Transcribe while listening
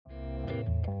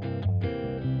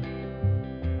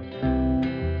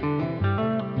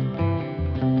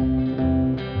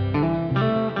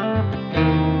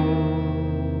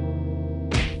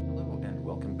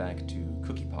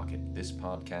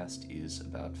is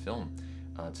about film.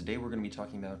 Today we're going to be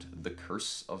talking about The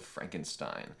Curse of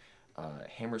Frankenstein,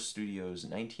 Hammer Studios'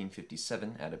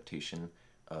 1957 adaptation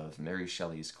of Mary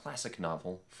Shelley's classic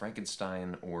novel,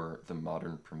 Frankenstein or The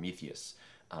Modern Prometheus,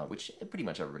 which pretty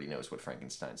much everybody knows what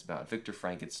Frankenstein's about. Victor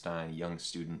Frankenstein, a young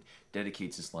student,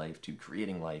 dedicates his life to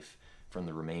creating life from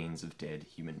the remains of dead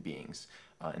human beings.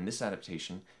 In this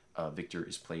adaptation, Victor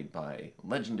is played by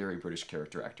legendary British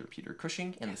character actor Peter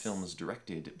Cushing, and the film is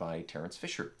directed by Terence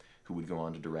Fisher, who would go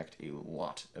on to direct a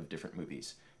lot of different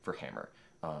movies for Hammer.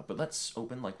 But let's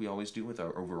open, like we always do, with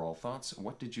our overall thoughts.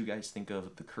 What did you guys think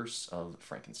of The Curse of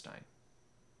Frankenstein?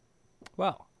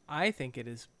 Well, I think it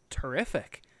is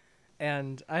terrific.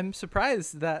 And I'm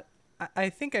surprised that I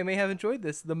think I may have enjoyed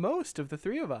this the most of the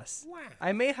three of us. Wow.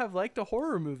 I may have liked a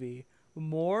horror movie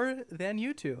more than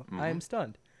you two. I am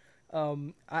stunned.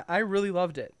 I really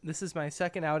loved it. This is my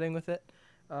second outing with it.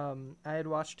 I had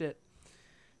watched it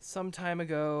some time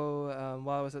ago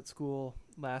while I was at school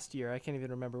last year. I can't even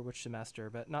remember which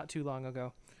semester, but not too long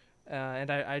ago.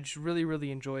 And I just really, really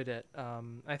enjoyed it.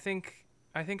 I think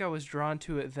I was drawn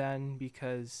to it then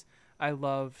because I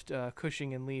loved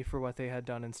Cushing and Lee for what they had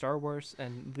done in Star Wars,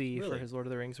 and Lee for his Lord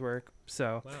of the Rings work.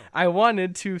 So I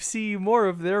wanted to see more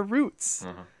of their roots.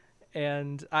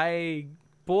 And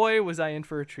boy, was I in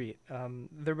for a treat.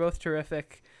 They're both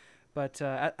terrific. But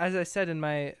as I said in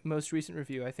my most recent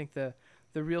review, I think the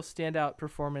real standout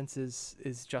performance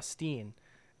is Justine,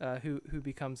 who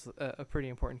becomes a pretty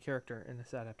important character in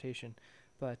this adaptation.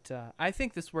 But I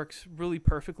think this works really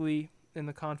perfectly in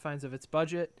the confines of its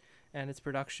budget and its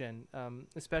production,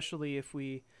 especially if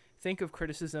we think of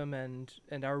criticism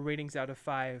and our ratings out of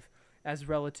 5 as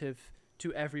relative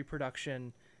to every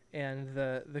production and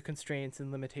the constraints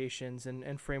and limitations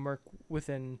and framework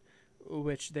within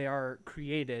which they are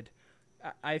created.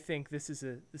 I think this is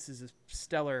a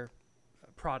stellar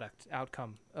product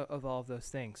outcome of all of those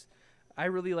things. I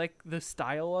really like the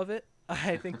style of it.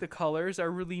 I think the colors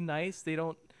are really nice. They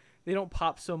don't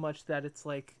pop so much that it's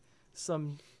like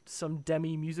some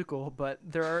demi musical, but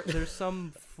there's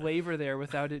some flavor there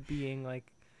without it being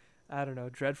like, I don't know,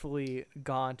 dreadfully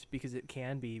gaunt, because it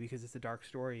can be, because it's a dark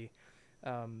story.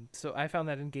 So I found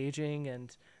that engaging,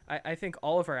 and I think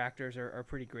all of our actors are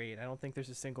pretty great. I don't think there's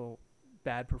a single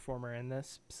bad performer in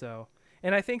this. So,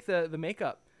 and I think the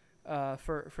makeup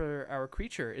for our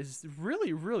creature is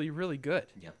really, really, really good.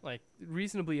 Yeah. Like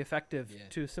reasonably effective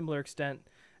to a similar extent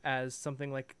as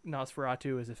something like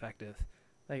Nosferatu is effective.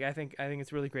 Like I think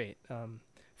it's really great.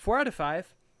 4 out of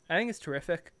 5. I think it's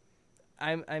terrific.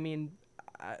 I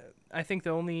think the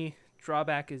only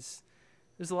drawback is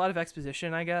there's a lot of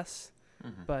exposition, I guess.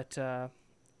 But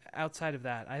outside of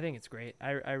that, I think it's great.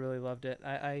 I really loved it.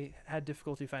 I had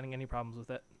difficulty finding any problems with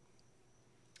it.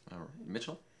 All right.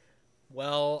 Mitchell?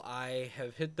 Well, I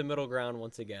have hit the middle ground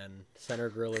once again. Center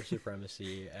Gorilla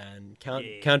Supremacy, and Count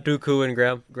Dooku and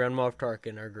Grand Moff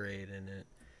Tarkin are great in it.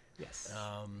 Yes.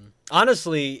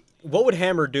 Honestly, what would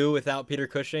Hammer do without Peter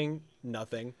Cushing?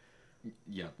 Nothing.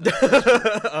 Yeah.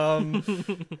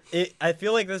 I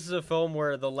feel like this is a film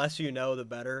where the less you know, the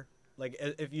better. Like,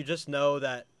 if you just know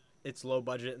that it's low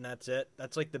budget and that's it,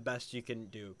 that's like the best you can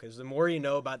do. Because the more you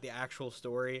know about the actual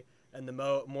story, and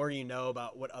the more you know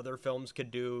about what other films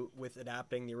could do with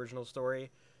adapting the original story,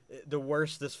 the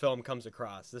worse this film comes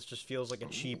across. This just feels like a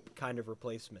cheap kind of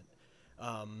replacement.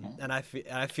 And I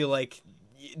feel like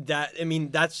that, I mean,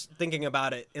 that's thinking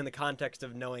about it in the context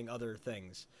of knowing other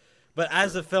things. But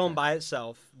as a film by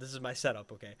itself, this is my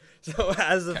setup, okay? So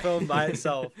as a film by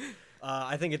itself,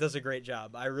 I think it does a great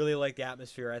job. I really like the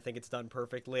atmosphere. I think it's done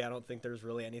perfectly. I don't think there's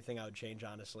really anything I would change,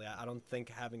 honestly. I don't think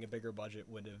having a bigger budget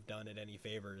would have done it any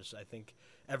favors. I think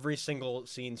every single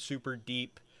scene's super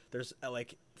deep. There's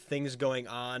like things going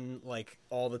on like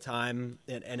all the time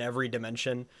in every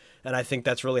dimension, and I think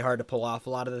that's really hard to pull off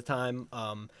a lot of the time.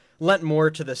 Lent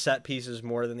more to the set pieces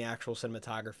more than the actual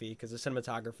cinematography, because the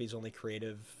cinematography is only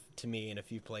creative to me in a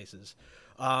few places.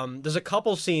 There's a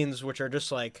couple scenes which are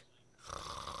just like,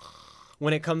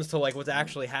 when it comes to like what's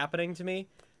actually happening to me,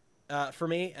 for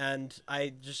me, and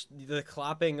the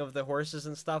clopping of the horses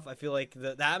and stuff, I feel like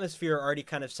the atmosphere already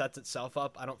kind of sets itself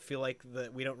up. I don't feel like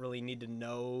that we don't really need to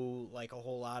know like a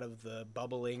whole lot of the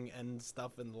bubbling and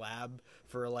stuff in the lab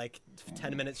for like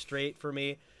 10 minutes straight for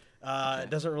me. It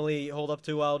doesn't really hold up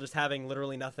too well, just having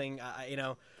literally nothing,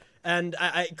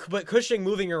 but Cushing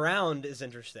moving around is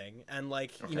interesting. And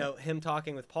like, him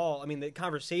talking with Paul, I mean, the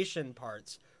conversation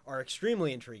parts are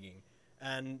extremely intriguing,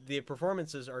 and the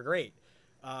performances are great.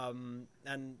 And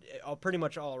pretty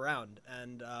much all around.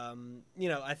 And,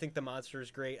 I think the monster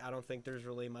is great. I don't think there's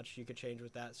really much you could change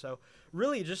with that. So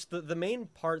really just the main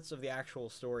parts of the actual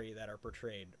story that are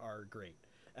portrayed are great.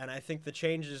 And I think the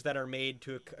changes that are made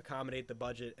to accommodate the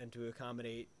budget and to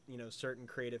accommodate, certain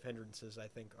creative hindrances, I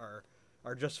think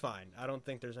are just fine. I don't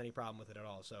think there's any problem with it at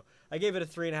all. So I gave it a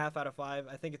 3.5 out of 5.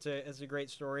 I think it's a great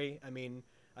story. I mean,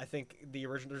 I think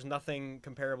there's nothing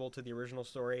comparable to the original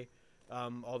story.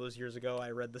 All those years ago,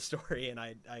 I read the story and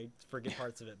I forget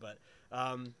parts of it, but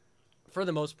for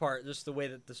the most part, just the way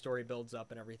that the story builds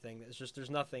up and everything, it's just there's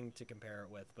nothing to compare it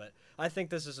with. But I think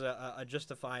this is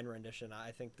just a fine rendition.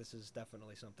 I think this is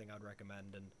definitely something I'd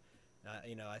recommend,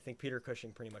 and I think Peter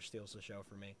Cushing pretty much steals the show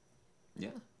for me. Yeah.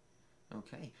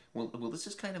 Okay. Well, this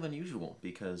is kind of unusual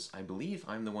because I believe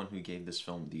I'm the one who gave this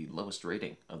film the lowest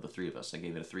rating of the three of us. I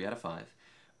gave it a 3 out of 5.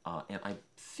 And I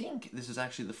think this is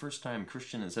actually the first time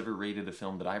Christian has ever rated a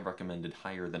film that I've recommended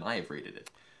higher than I have rated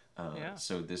it.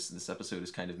 So this episode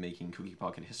is kind of making Cookie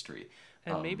Pocket history.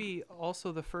 And maybe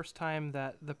also the first time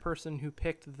that the person who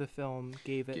picked the film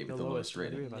gave it the lowest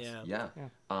rating. Yeah.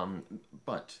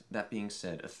 But that being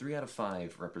said, a 3 out of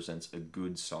 5 represents a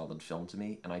good, solid film to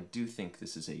me, and I do think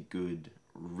this is a good,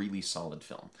 really solid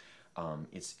film.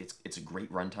 It's a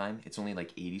great runtime. It's only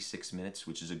like 86 minutes,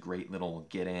 which is a great little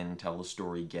get in, tell the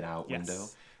story, get out window.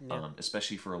 Yeah.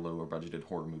 Especially for a lower budgeted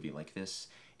horror movie like this.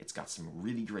 It's got some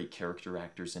really great character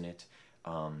actors in it.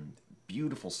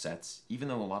 Beautiful sets, even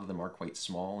though a lot of them are quite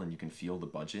small and you can feel the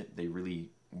budget, they really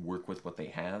work with what they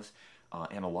have.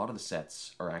 And a lot of the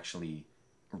sets are actually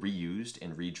reused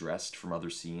and redressed from other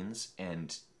scenes,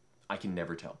 and I can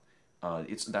never tell.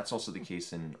 That's also the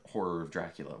case in Horror of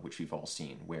Dracula, which we've all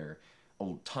seen, where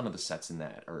a ton of the sets in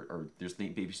that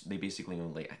they basically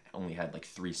only had like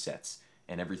 3 sets,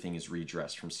 and everything is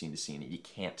redressed from scene to scene, and you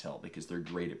can't tell because they're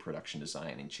great at production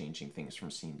design and changing things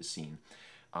from scene to scene.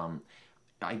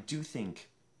 I do think,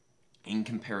 in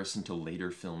comparison to later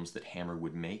films that Hammer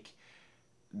would make,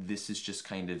 this is just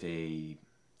kind of a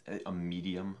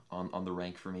medium on the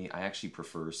rank for me. I actually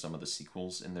prefer some of the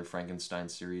sequels in their Frankenstein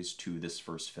series to this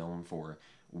first film for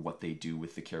what they do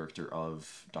with the character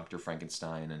of Dr.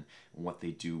 Frankenstein and what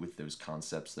they do with those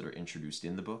concepts that are introduced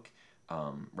in the book.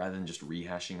 Rather than just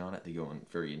rehashing on it, they go in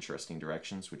very interesting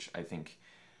directions, which I think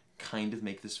kind of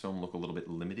make this film look a little bit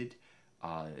limited.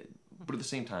 But at the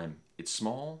same time, it's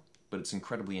small, but it's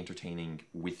incredibly entertaining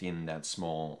within that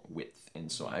small width.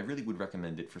 And so I really would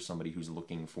recommend it for somebody who's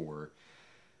looking for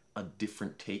a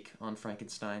different take on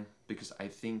Frankenstein, because I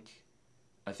think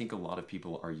a lot of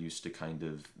people are used to kind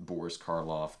of Boris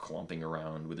Karloff clomping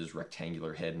around with his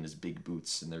rectangular head and his big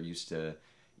boots, and they're used to,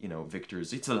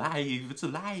 Victor's "It's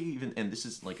alive," and this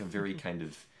is like a very kind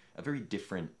of a very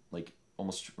different, like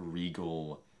almost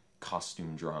regal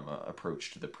costume drama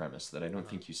approach to the premise that I don't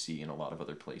think you see in a lot of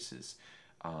other places.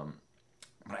 But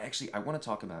I want to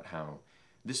talk about how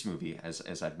this movie,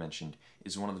 as I've mentioned,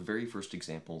 is one of the very first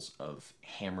examples of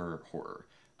Hammer horror.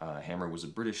 Hammer was a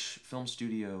British film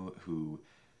studio who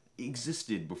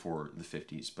existed before the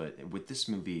 50s, but with this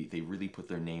movie, they really put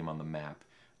their name on the map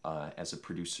as a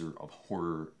producer of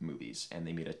horror movies, and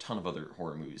they made a ton of other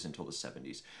horror movies until the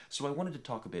 70s. So I wanted to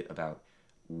talk a bit about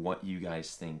what you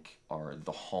guys think are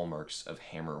the hallmarks of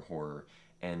Hammer horror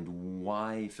and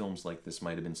why films like this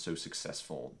might have been so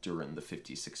successful during the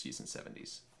 50s, 60s, and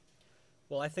 70s.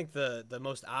 Well, I think the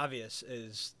most obvious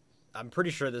is, I'm pretty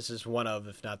sure this is one of,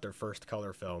 if not their first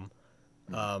color film.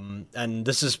 And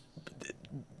this is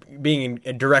being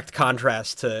in direct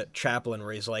contrast to Chaplin,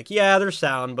 where he's like, yeah, there's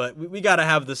sound, but we got to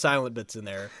have the silent bits in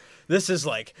there. This is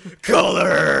like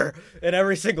color in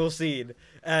every single scene.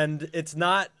 And it's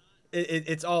not,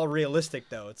 it's all realistic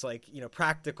though. It's like,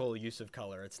 practical use of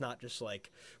color. It's not just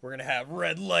like, we're going to have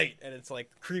red light and it's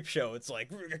like creep show. It's like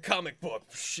a comic book,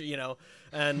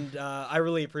 and I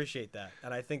really appreciate that.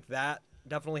 And I think that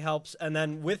definitely helps. And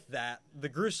then with that, the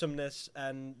gruesomeness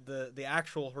and the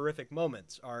actual horrific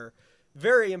moments are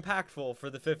very impactful for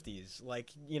the 50s.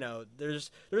 Like,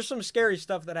 there's some scary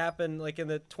stuff that happened like in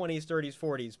the 20s, 30s,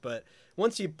 40s, but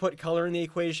once you put color in the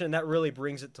equation, that really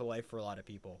brings it to life for a lot of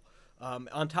people.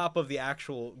 On top of the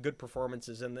actual good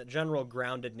performances and the general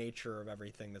grounded nature of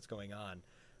everything that's going on.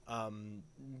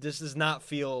 This does not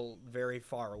feel very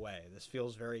far away. This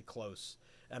feels very close.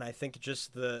 And I think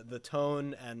just the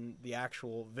tone and the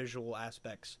actual visual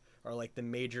aspects are like the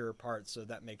major parts, so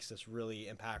that makes this really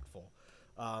impactful.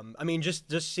 I mean, just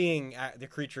seeing the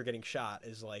creature getting shot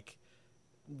is like,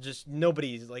 just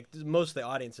nobody's like, most of the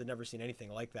audience had never seen anything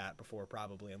like that before,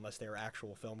 probably, unless they were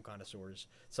actual film connoisseurs,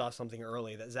 saw something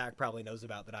early that Zach probably knows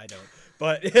about that I don't.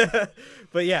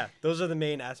 But yeah, those are the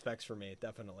main aspects for me,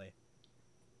 definitely.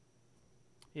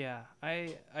 Yeah,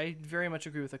 I very much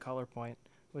agree with the color point,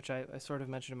 which I sort of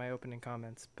mentioned in my opening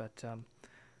comments, but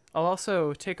I'll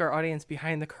also take our audience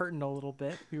behind the curtain a little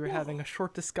bit. We were having a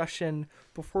short discussion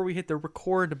before we hit the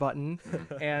record button,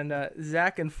 and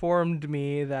Zach informed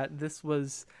me that this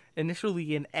was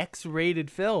initially an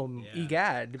X-rated film, Yeah.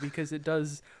 egad, because it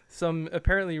does some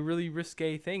apparently really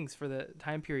risque things for the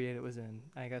time period it was in.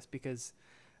 I guess because,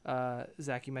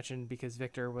 Zach, you mentioned because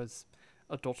Victor was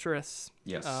adulterous.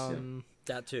 Yes.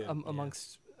 That too.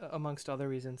 Amongst other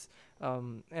reasons.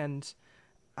 And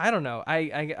I don't know.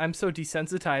 I'm so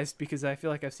desensitized because I feel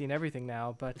like I've seen everything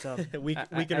now. But we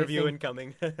can review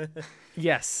incoming.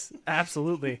 Yes,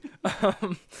 absolutely.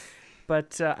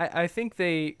 But I think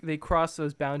they cross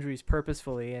those boundaries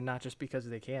purposefully and not just because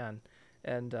they can.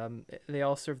 And they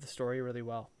all serve the story really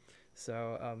well.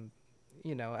 So,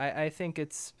 I think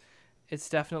it's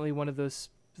definitely one of those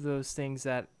things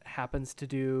that happens to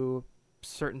do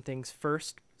certain things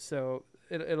first. So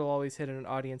it'll always hit an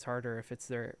audience harder if it's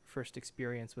their first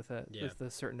experience with a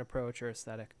certain approach or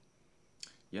aesthetic.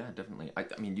 Yeah, definitely. I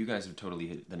mean, you guys have totally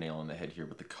hit the nail on the head here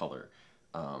with the color.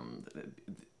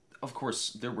 Of course,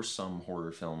 there were some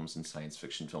horror films and science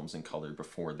fiction films in color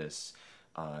before this,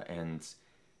 and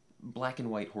black and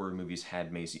white horror movies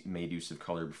had made use of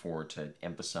color before to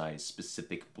emphasize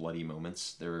specific bloody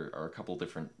moments. There are a couple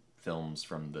different films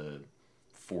from the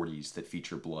 40s that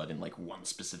feature blood in like one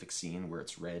specific scene where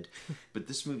it's red, but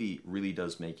this movie really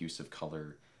does make use of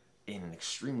color in an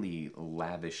extremely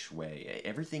lavish way.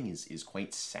 Everything is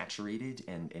quite saturated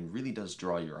and really does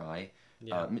draw your eye.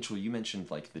 Yeah. Mitchell, you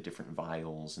mentioned like the different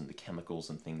vials and the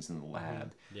chemicals and things in the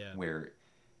lab, where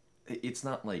it's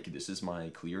not like this is my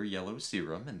clear yellow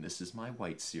serum and this is my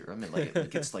white serum, and like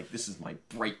it's like this is my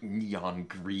bright neon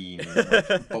green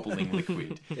like, bubbling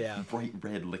liquid, bright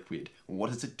red liquid. What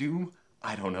does it do?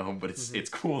 I don't know, but it's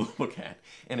cool to look at,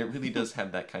 and it really does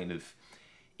have that kind of.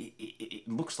 It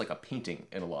looks like a painting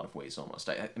in a lot of ways almost.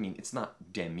 I mean, it's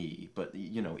not demi, but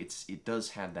it does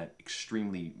have that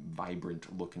extremely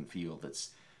vibrant look and feel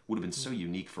that's would have been so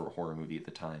unique for a horror movie at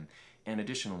the time. And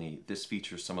additionally, this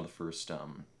features some of the first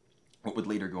what would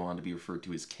later go on to be referred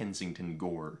to as Kensington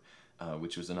gore,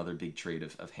 which was another big trait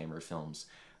of Hammer films,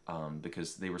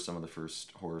 because they were some of the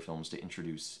first horror films to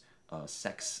introduce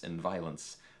sex and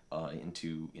violence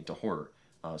into horror.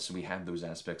 So we have those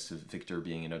aspects of Victor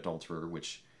being an adulterer,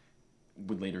 which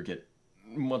would later get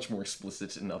much more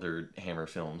explicit in other Hammer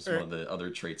films. One of the other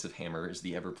traits of Hammer is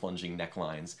the ever-plunging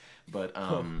necklines. But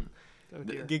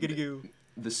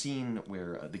the scene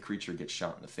where the creature gets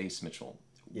shot in the face, Mitchell,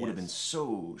 would have been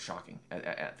so shocking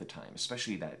at the time,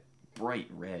 especially that bright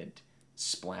red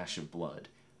splash of blood,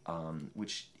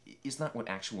 which is not what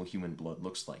actual human blood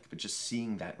looks like, but just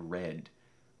seeing that red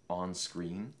on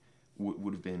screen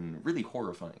would have been really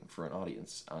horrifying for an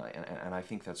audience, and I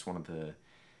think that's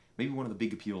maybe one of the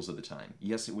big appeals of the time.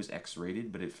 Yes, it was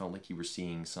X-rated, but it felt like you were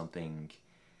seeing something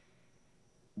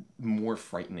more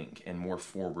frightening and more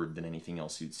forward than anything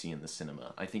else you'd see in the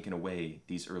cinema. I think in a way,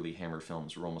 these early Hammer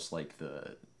films were almost like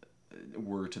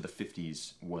were to the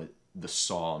 50s what the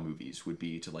Saw movies would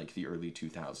be to like the early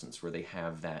 2000s, where they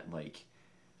have that like,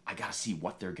 I gotta see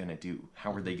what they're gonna do.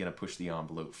 How are they gonna push the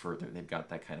envelope further? They've got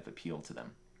that kind of appeal to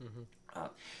them.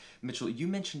 Mitchell, you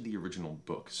mentioned the original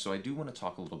book, so I do want to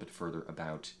talk a little bit further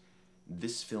about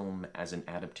this film as an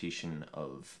adaptation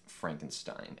of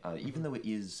Frankenstein. Even though it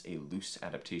is a loose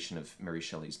adaptation of Mary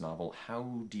Shelley's novel,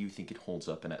 how do you think it holds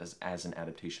up as an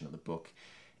adaptation of the book?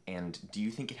 And do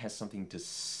you think it has something to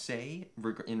say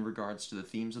in regards to the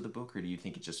themes of the book, or do you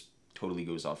think it just totally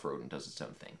goes off-road and does its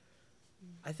own thing?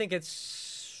 I think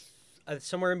it's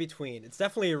somewhere in between. It's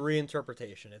definitely a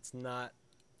reinterpretation. It's not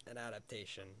an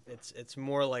adaptation. It's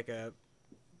more like a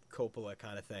Coppola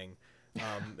kind of thing,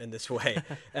 in this way.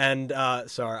 And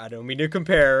sorry, I don't mean to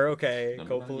compare. Okay, No,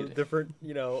 Coppola different.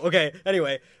 Okay.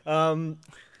 Anyway,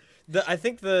 I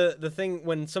think the thing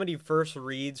when somebody first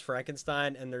reads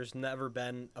Frankenstein and there's never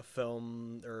been a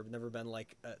film or never been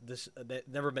like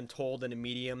never been told in a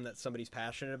medium that somebody's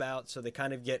passionate about, so they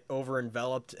kind of get over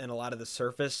enveloped in a lot of the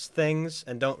surface things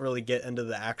and don't really get into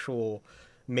the actual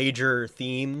major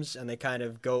themes, and they kind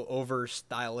of go over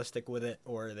stylistic with it,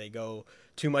 or they go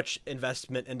too much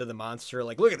investment into the monster,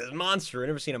 like look at this monster, I've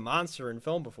never seen a monster in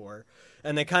film before,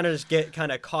 and they kind of just get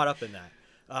kind of caught up in that,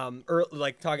 or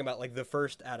like talking about like the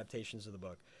first adaptations of the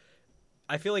book.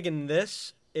 I feel like in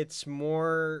this it's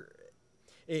more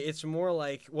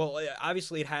like, well,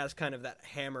 obviously it has kind of that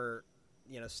Hammer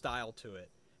style to it,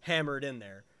 hammered in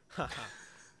there.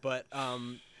 But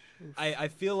I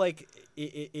feel like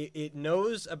it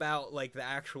knows about like the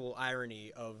actual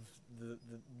irony of the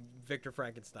Victor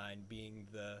Frankenstein being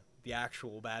the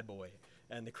actual bad boy,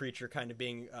 and the creature kind of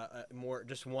being more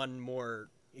just one more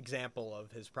example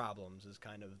of his problems is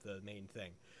kind of the main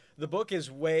thing. The book is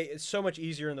it's so much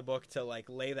easier in the book to like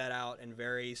lay that out in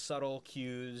very subtle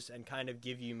cues and kind of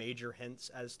give you major hints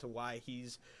as to why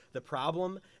he's the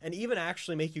problem, and even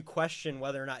actually make you question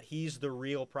whether or not he's the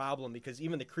real problem, because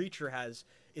even the creature has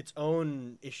its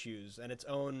own issues and its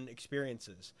own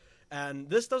experiences. And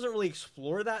this doesn't really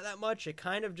explore that much. It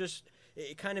kind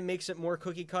of makes it more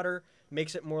cookie cutter,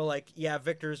 makes it more like, yeah,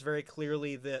 Victor's very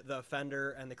clearly the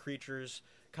offender and the creature's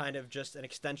kind of just an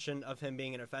extension of him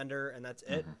being an offender, and that's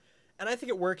it. Mm-hmm. And I think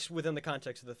it works within the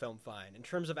context of the film fine. In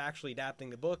terms of actually adapting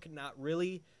the book, not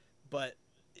really, but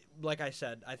like I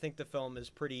said, I think the film is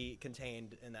pretty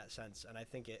contained in that sense, and I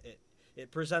think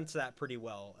it presents that pretty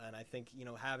well. And I think, you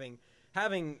know,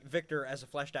 having Victor as a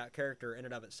fleshed out character in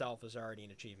and of itself is already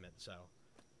an achievement. So,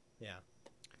 yeah.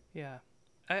 Yeah,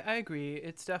 I agree.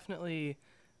 It's definitely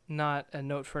not a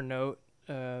note for note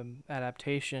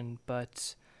adaptation,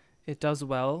 but it does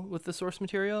well with the source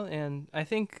material, and I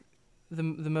think the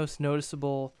most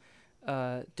noticeable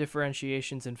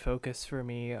differentiations in focus for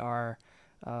me are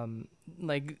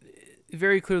like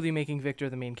very clearly making Victor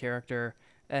the main character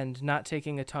and not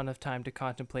taking a ton of time to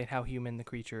contemplate how human the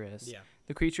creature is. Yeah.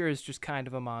 The creature is just kind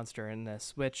of a monster in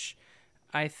this, which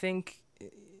I think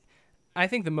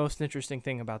the most interesting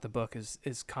thing about the book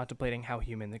is contemplating how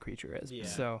human the creature is. Yeah.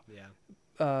 So yeah.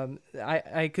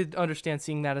 I could understand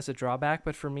seeing that as a drawback,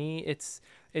 but for me, it's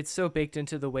so baked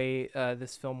into the way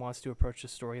this film wants to approach the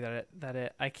story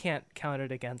that I can't count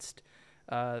it against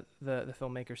the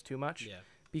filmmakers too much. Yeah.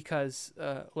 Because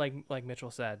like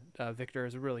Mitchell said, Victor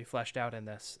is really fleshed out in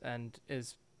this and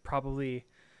is probably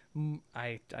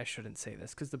I shouldn't say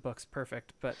this because the book's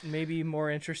perfect, but maybe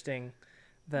more interesting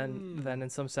than in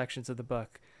some sections of the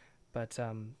book. But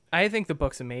I think the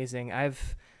book's amazing.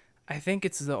 I think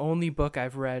it's the only book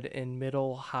I've read in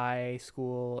middle, high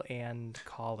school, and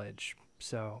college.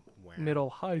 So middle,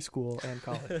 high school, and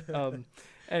college.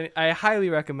 And I highly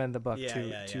recommend the book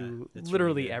to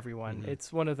literally really everyone. Mm-hmm.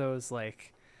 It's one of those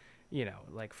like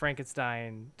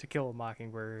Frankenstein, To Kill a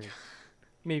Mockingbird,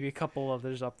 maybe a couple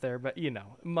others up there, but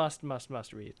must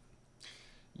read.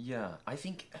 Yeah, I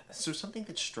think so. Something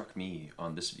that struck me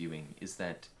on this viewing is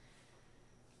that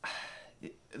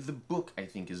the book, I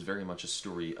think, is very much a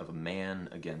story of a man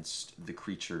against the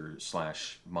creature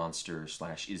 / monster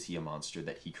 / is he a monster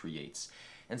that he creates.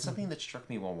 And something that struck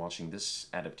me while watching this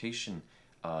adaptation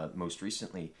most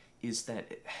recently is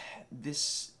that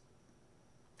this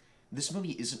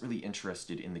movie isn't really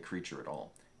interested in the creature at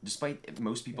all. Despite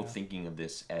most people thinking of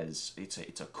this as it's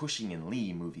a Cushing and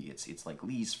Lee movie, it's like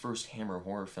Lee's first Hammer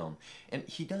horror film, and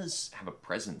he does have a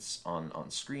presence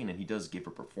on screen, and he does give a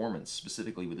performance,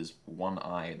 specifically with his one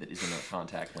eye that isn't a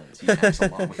contact lens. He acts a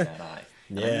lot with that eye.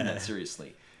 And I mean that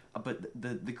seriously. But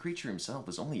the creature himself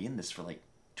is only in this for like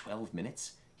 12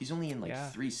 minutes. He's only in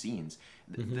 3 scenes.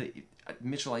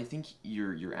 Mitchell, I think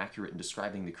you're accurate in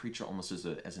describing the creature almost as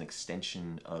an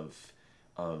extension of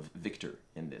Victor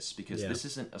in this, because this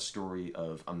isn't a story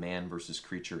of a man versus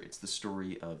creature. It's the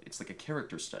story it's like a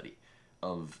character study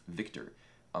of Victor,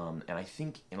 and I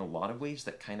think in a lot of ways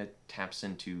that kind of taps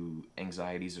into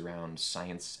anxieties around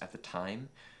science at the time.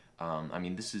 I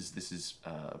mean, this is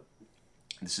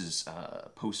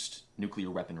post-nuclear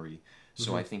weaponry,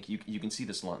 so I think you can see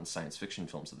this a lot in science fiction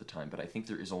films at the time. But I think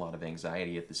there is a lot of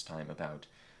anxiety at this time about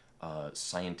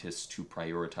scientists to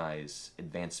prioritize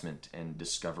advancement and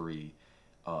discovery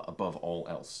above all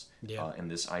else, and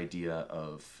this idea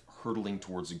of hurtling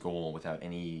towards a goal without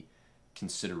any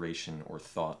consideration or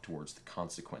thought towards the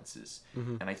consequences.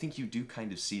 And I think you do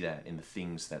kind of see that in the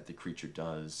things that the creature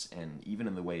does, and even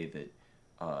in the way that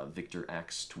Victor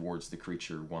acts towards the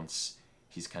creature once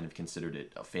he's kind of considered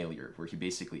it a failure, where he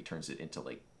basically turns it into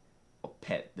like a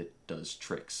pet that does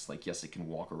tricks. Like, yes, it can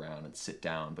walk around and sit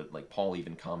down, but like Paul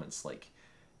even comments like,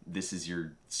 this is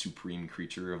your supreme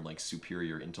creature of like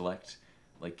superior intellect.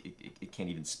 Like it can't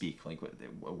even speak. Like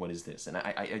what is this? And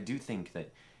I do think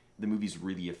that the movie's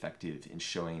really effective in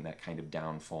showing that kind of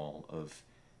downfall of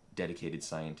dedicated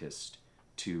scientist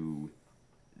to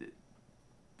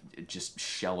just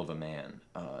shell of a man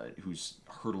who's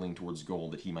hurtling towards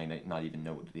goal that he might not even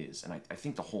know what it is. And I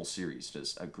think the whole series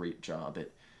does a great job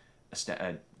at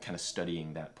kind of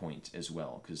studying that point as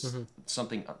well, because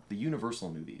the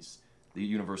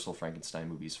Universal Frankenstein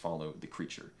movies follow the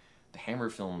creature. The Hammer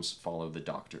films follow the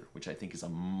Doctor, which I think is a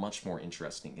much more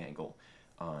interesting angle,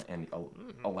 and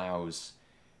allows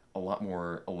a lot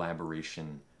more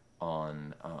elaboration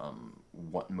on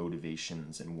what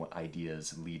motivations and what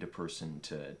ideas lead a person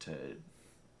to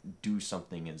do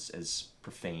something as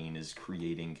profane as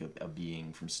creating a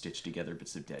being from stitched together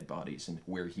bits of dead bodies, and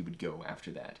where he would go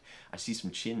after that. I see some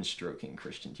chin stroking,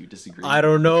 Christian. Do you disagree? I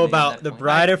don't know with me on about that the point?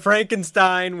 Bride of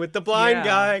Frankenstein with the blind Yeah,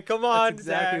 guy. Come on, that's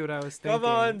exactly Zach. what I was thinking. Come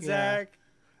on, yeah. Zach.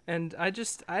 And I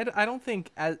don't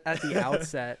think at the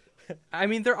outset, I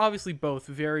mean, they're obviously both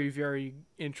very, very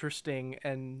interesting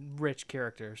and rich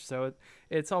characters. So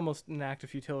it's almost an act of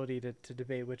futility to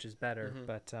debate which is better. Mm-hmm.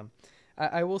 But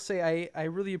I will say I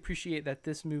really appreciate that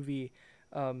this movie,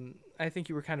 I think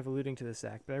you were kind of alluding to this,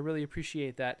 Zach, but I really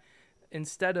appreciate that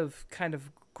instead of kind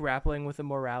of grappling with the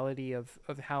morality of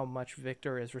how much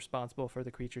Victor is responsible for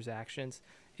the creature's actions,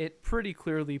 it pretty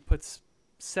clearly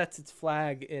sets its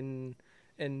flag in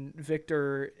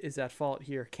Victor is at fault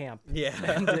here camp. Yeah.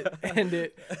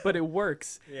 But it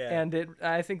works. Yeah. And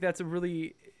I think that's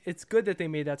it's good that they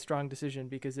made that strong decision,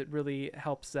 because it really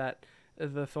helps that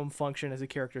the film function as a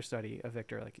character study of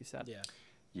Victor, like you said. Yeah.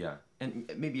 Yeah,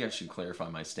 and maybe I should clarify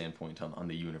my standpoint on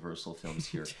the Universal films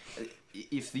here.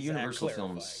 If the Zach Universal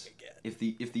clarifying films,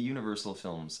 again. if the Universal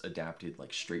films adapted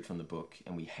like straight from the book,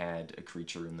 and we had a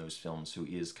creature in those films who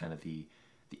is kind of the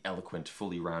eloquent,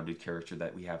 fully rounded character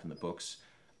that we have in the books,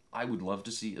 I would love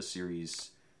to see a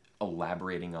series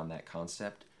elaborating on that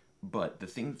concept. But the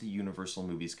thing that the Universal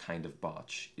movies kind of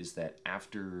botch is that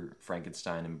after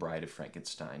Frankenstein and Bride of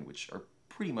Frankenstein, which are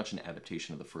pretty much an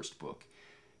adaptation of the first book,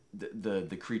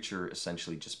 the creature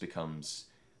essentially just becomes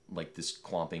like this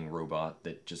clomping robot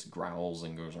that just growls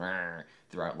and goes "Rawr"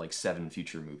 throughout like 7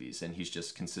 future movies, and he's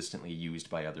just consistently used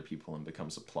by other people and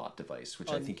becomes a plot device,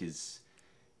 which I think is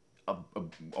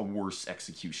a worse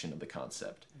execution of the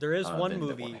concept. There is one than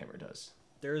movie. what Hammer does.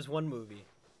 There is one movie,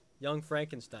 Young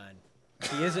Frankenstein.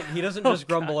 He doesn't just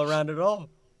grumble around at all.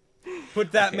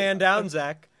 Put that man down,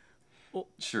 Zach.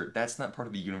 Sure, that's not part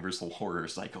of the Universal horror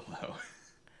cycle, though.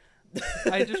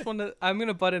 I'm going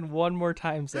to butt in one more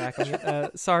time, Zach.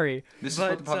 Sorry. This is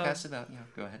what the podcast's about. Yeah,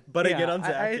 go ahead. But Yeah, again on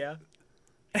Zach,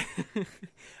 yeah.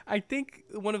 I think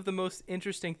one of the most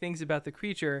interesting things about the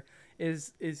creature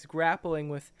is grappling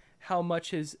with how much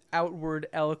his outward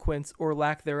eloquence or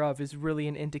lack thereof is really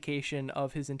an indication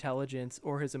of his intelligence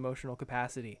or his emotional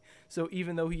capacity. So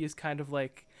even though he is kind of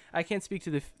like, I can't speak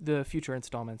to the future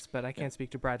installments, but I can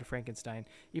speak to Bride of Frankenstein.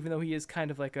 Even though he is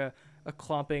kind of like a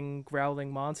clomping,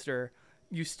 growling monster,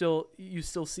 you still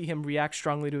see him react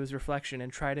strongly to his reflection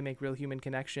and try to make real human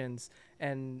connections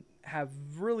and have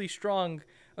really strong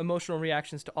emotional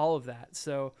reactions to all of that.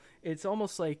 So it's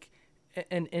almost like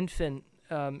an infant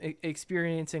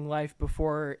experiencing life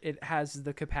before it has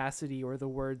the capacity or the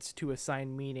words to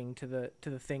assign meaning to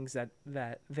the things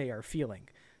that they are feeling.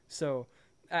 So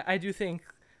I do think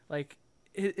like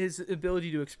his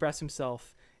ability to express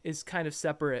himself is kind of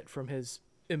separate from his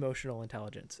emotional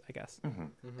intelligence, I guess. Mm-hmm.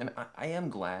 Mm-hmm. And I am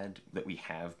glad that we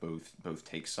have both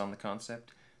takes on the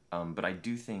concept, but I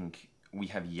do think we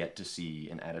have yet to see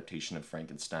an adaptation of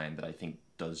Frankenstein that I think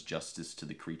does justice to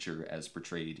the creature as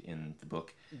portrayed in the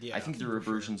book. Yeah, I think there are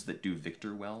versions that do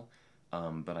Victor well,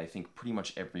 but I think pretty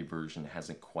much every version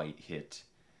hasn't quite hit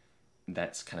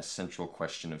that kind of central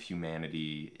question of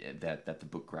humanity that the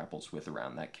book grapples with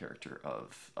around that character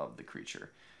of the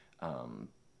creature.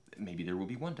 Maybe there will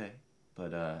be one day,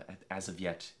 but as of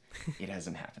yet, it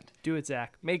hasn't happened. Do it,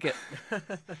 Zach. Make it.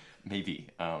 Maybe.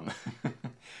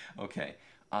 Okay.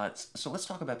 So let's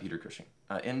talk about Peter Cushing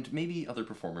and maybe other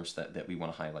performers that we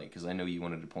want to highlight, because I know you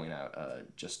wanted to point out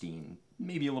Justine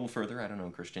maybe a little further. I don't know,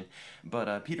 Christian.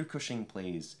 But Peter Cushing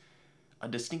plays a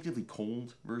distinctively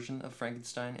cold version of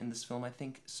Frankenstein in this film, I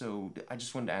think. So I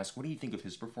just wanted to ask, what do you think of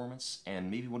his performance, and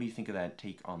maybe what do you think of that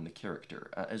take on the character,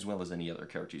 as well as any other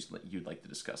characters that you'd like to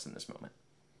discuss in this moment?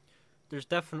 There's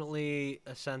definitely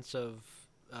a sense of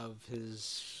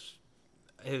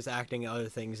his acting and other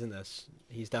things in this.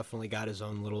 He's definitely got his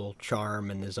own little charm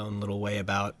and his own little way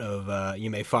about of you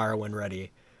may fire when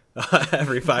ready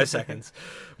every 5 seconds.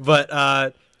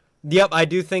 But yep, I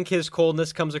do think his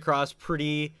coldness comes across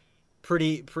pretty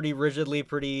rigidly,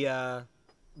 pretty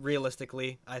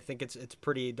realistically. I think it's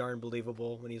pretty darn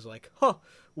believable when he's like, "Huh,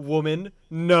 woman,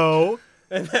 no,"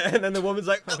 and then the woman's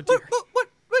like, "What?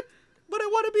 But I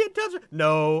want to be in touch."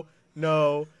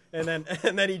 No.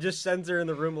 And then he just sends her in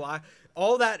the room locked.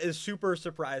 All that is super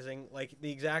surprising, like the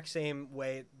exact same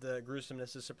way the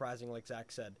gruesomeness is surprising, like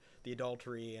Zach said, the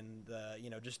adultery and the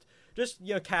just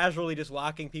casually just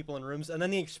locking people in rooms, and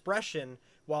then the expression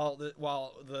while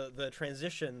the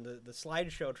transition, the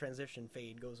slideshow transition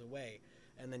fade goes away,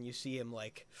 and then you see him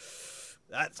like,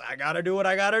 I gotta do what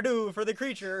I gotta do for the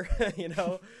creature,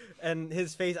 and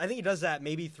his face. I think he does that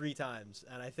maybe 3 times,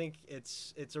 and I think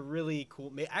it's a really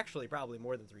cool. Actually, probably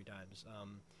more than 3 times.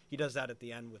 he does that at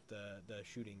the end with the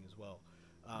shooting as well.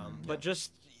 But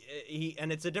just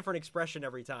and it's a different expression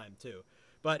every time too.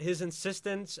 But his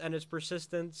insistence and his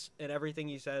persistence in everything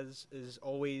he says is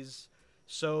always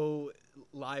so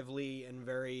lively and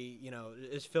very,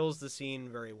 it fills the scene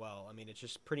very well. I mean, it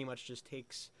just pretty much just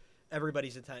takes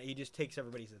everybody's attention. He just takes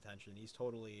everybody's attention. He's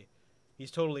totally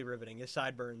riveting. His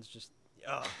sideburns just,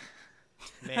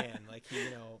 man, like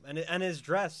and his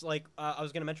dress, like I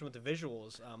was gonna mention with the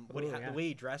visuals, the way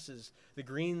he dresses, the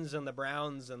greens and the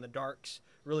browns and the darks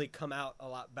really come out a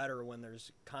lot better when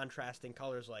there's contrasting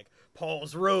colors, like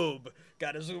Paul's robe.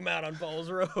 Got to zoom out on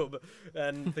Paul's robe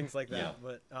and things like that.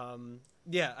 Yeah. But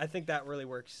I think that really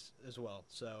works as well.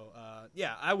 So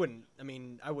I wouldn't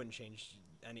change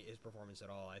his performance at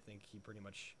all. I think he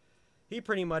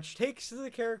pretty much takes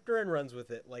the character and runs with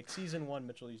it, like season 1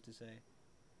 Mitchell used to say.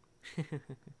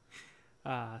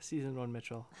 Season 1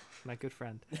 Mitchell, my good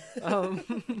friend.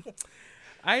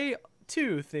 I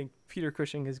too think Peter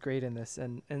Cushing is great in this,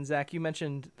 and Zach, you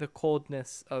mentioned the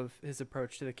coldness of his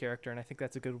approach to the character, and I think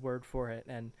that's a good word for it.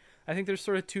 And I think there's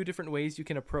sort of two different ways you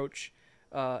can approach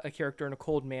a character in a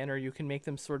cold manner. You can make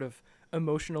them sort of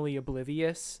emotionally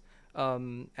oblivious,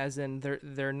 as in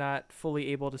they're not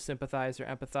fully able to sympathize or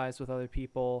empathize with other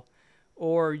people,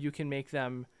 or you can make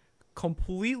them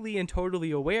completely and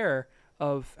totally aware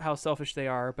of how selfish they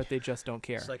are, but they just don't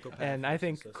care. And I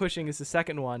think Cushing is the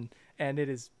second one, and it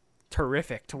is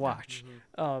terrific to watch.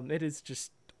 It is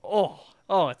just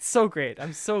it's so great.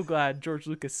 I'm so glad George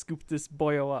Lucas scooped this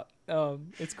boyo up.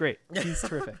 It's great. He's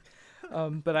terrific.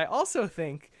 But I also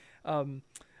think,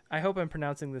 I hope I'm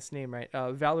pronouncing this name right,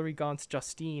 Valerie Gaunt's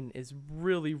Justine is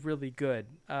really, really good.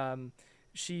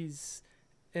 She's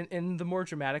in the more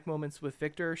dramatic moments with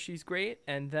Victor, she's great,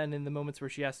 and then in the moments where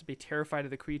she has to be terrified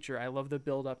of the creature, I love the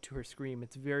build up to her scream.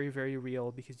 It's very, very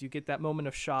real, because you get that moment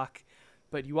of shock,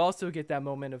 but you also get that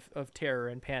moment of terror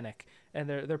and panic, and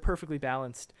they're perfectly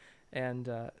balanced, and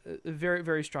a very,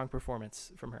 very strong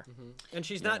performance from her. And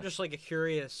she's not just like a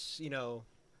curious,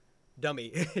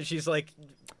 dummy. She's like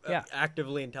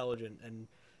actively intelligent and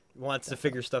wants to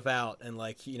figure stuff out, and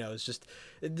it's just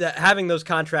that having those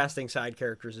contrasting side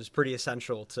characters is pretty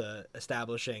essential to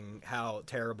establishing how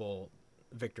terrible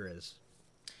Victor is.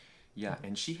 Yeah,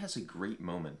 and she has a great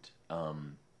moment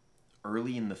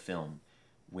early in the film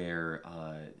where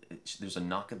there's a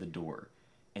knock at the door,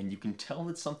 and you can tell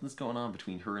that something's going on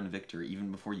between her and Victor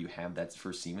even before you have that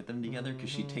first scene with them together, because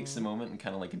she takes a moment and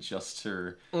kind of like adjusts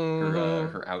her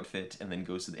outfit and then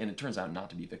goes to and it turns out not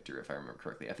to be Victor, if I remember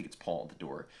correctly. I think it's Paul at the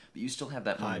door, but you still have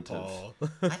that moment Paul.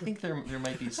 I think there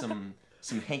might be some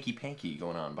hanky-panky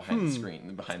going on behind the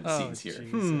screen, behind the scenes here.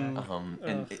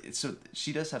 And so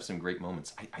she does have some great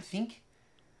moments. I think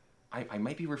I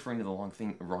might be referring to the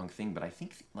wrong thing, but I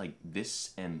think like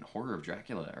this and Horror of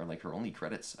Dracula are like her only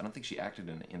credits. I don't think she acted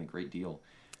in a great deal.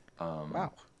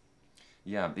 Wow.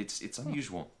 Yeah, it's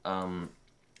unusual.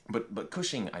 But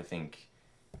Cushing, I think,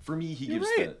 for me,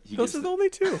 Those are the only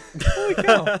two. Holy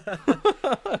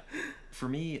cow. For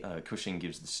me, Cushing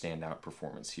gives the standout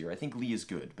performance here. I think Lee is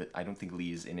good, but I don't think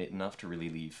Lee is in it enough to really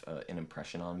leave an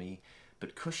impression on me.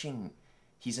 But Cushing,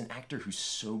 he's an actor who's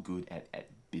so good at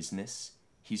business.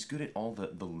 He's good at all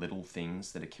the little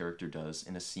things that a character does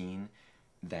in a scene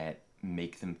that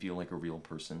make them feel like a real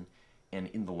person. And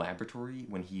in the laboratory,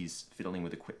 when he's fiddling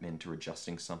with equipment or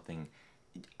adjusting something,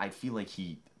 I feel like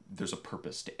there's a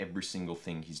purpose to every single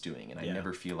thing he's doing. And I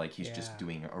never feel like he's just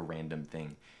doing a random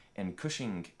thing. And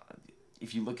Cushing,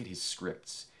 if you look at his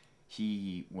scripts,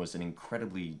 he was an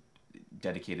incredibly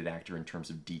dedicated actor in terms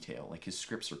of detail. Like, his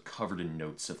scripts are covered in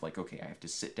notes of like, okay, I have to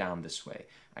sit down this way.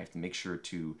 I have to make sure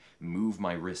to move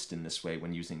my wrist in this way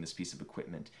when using this piece of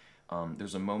equipment.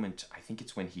 There's a moment, I think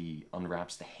it's when he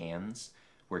unwraps the hands,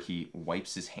 where he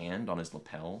wipes his hand on his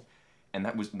lapel, and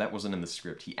that wasn't in the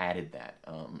script. He added that.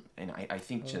 And I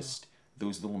think just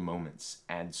those little moments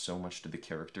add so much to the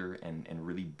character and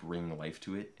really bring life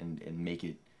to it and make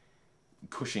it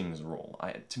Cushing's role.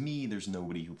 To me, there's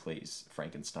nobody who plays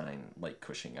Frankenstein like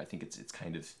Cushing. I think it's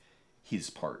kind of his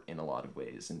part in a lot of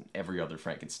ways, and every other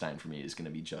Frankenstein for me is going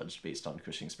to be judged based on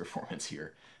Cushing's performance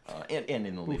here, and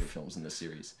in the later films in the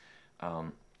series.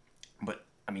 But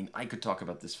I mean, I could talk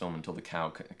about this film until the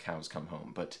cows come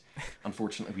home, but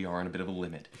unfortunately we are on a bit of a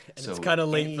limit. And so it's kind of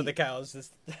late for the cows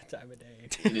this time of day.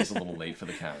 It is a little late for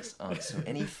the cows. So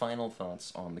any final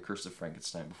thoughts on The Curse of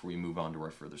Frankenstein before we move on to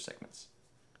our further segments?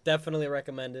 Definitely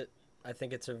recommend it. I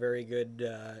think it's a very good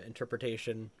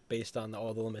interpretation based on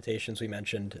all the limitations we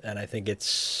mentioned, and I think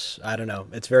it's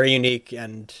very unique,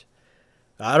 and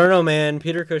I don't know, man,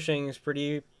 Peter Cushing is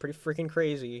pretty freaking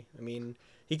crazy. I mean,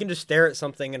 he can just stare at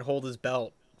something and hold his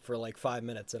belt for like 5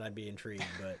 minutes and I'd be intrigued.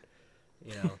 But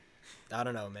I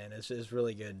don't know, man. It's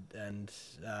really good. And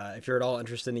if you're at all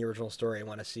interested in the original story and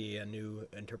want to see a new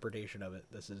interpretation of it,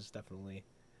 this is definitely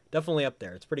up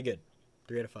there. It's pretty good.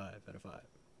 3 out of 5 out of 5.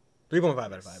 3.5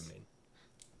 out of 5, I mean.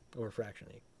 Over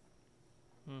fractionally.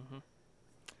 Mm-hmm.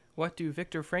 What do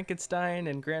Victor Frankenstein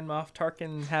and Grand Moff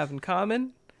Tarkin have in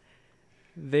common?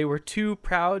 They were too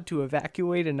proud to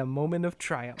evacuate in a moment of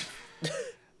triumph.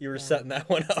 You were setting that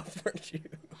one up, weren't you?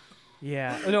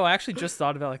 Yeah. No, I actually just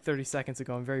thought of it like 30 seconds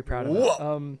ago. I'm very proud of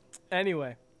it.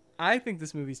 Anyway, I think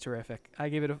this movie's terrific. I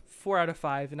gave it a 4 out of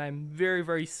 5, and I'm very,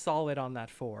 very solid on that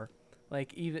 4.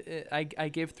 Like, even I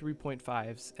gave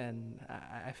 3.5s, and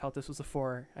I felt this was a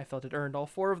 4. I felt it earned all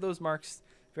 4 of those marks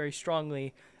very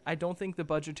strongly. I don't think the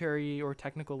budgetary or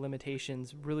technical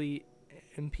limitations really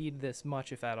impede this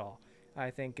much, if at all. I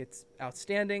think it's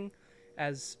outstanding.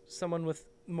 As someone with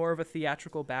more of a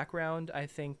theatrical background, I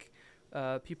think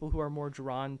people who are more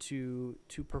drawn to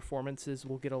performances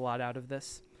will get a lot out of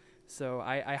this. So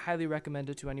I highly recommend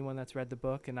it to anyone that's read the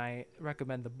book, and I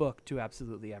recommend the book to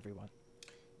absolutely everyone.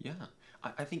 Yeah,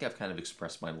 I think I've kind of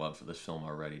expressed my love for this film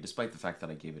already, despite the fact that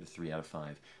I gave it a 3 out of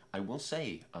 5. I will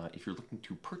say, if you're looking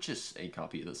to purchase a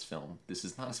copy of this film, this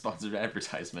is not a sponsored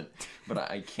advertisement, but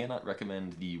I cannot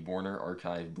recommend the Warner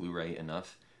Archive Blu-ray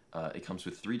enough. It comes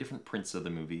with 3 different prints of the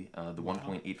movie, the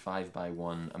 1.85 by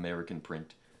 1 American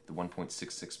print, the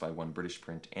 1.66 by 1 British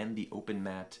print, and the open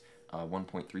matte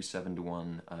 1.37 to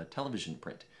 1 television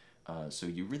print. So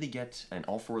you really get, and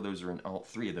all 3 of those are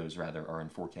in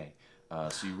 4K.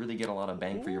 So you really get a lot of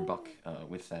bang for your buck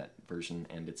with that version,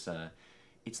 and it's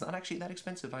not actually that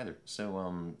expensive either.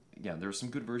 So yeah, there are some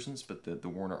good versions, but the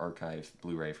Warner Archive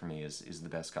Blu-ray for me is the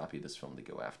best copy of this film to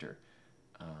go after.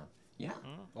 Yeah.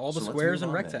 All the squares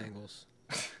and rectangles.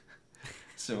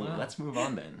 So let's move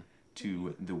on then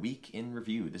to the Week in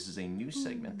Review. This is a new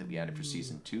segment that we added for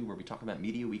Season 2 where we talk about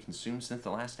media we consumed since the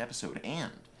last episode.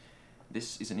 And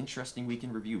this is an interesting Week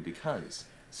in Review because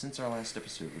since our last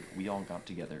episode, we all got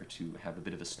together to have a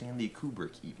bit of a Stanley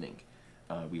Kubrick evening.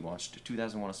 We watched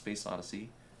 2001: A Space Odyssey,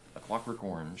 A Clockwork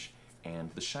Orange,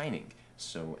 and The Shining.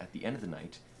 So at the end of the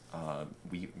night,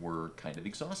 we were kind of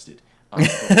exhausted.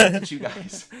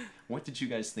 What did you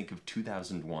guys think of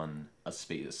 2001: A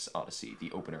Space Odyssey,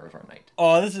 the opener of our night?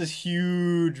 Oh, this is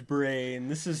huge brain.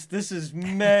 This is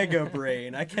mega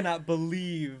brain. I cannot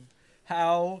believe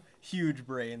how huge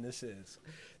brain this is.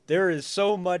 There is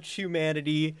so much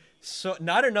humanity, so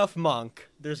not enough monk.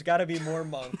 There's got to be more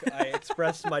monk. I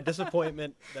expressed my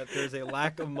disappointment that there's a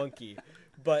lack of monkey,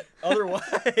 but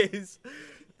otherwise,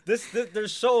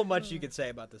 there's so much you could say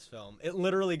about this film. It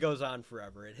literally goes on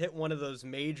forever. It hit one of those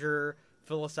major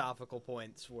philosophical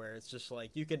points where it's just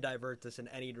like you could divert this in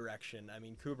any direction. I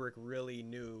mean, Kubrick really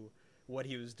knew what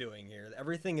he was doing here.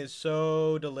 Everything is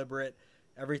so deliberate.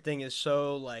 Everything is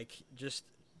so like just.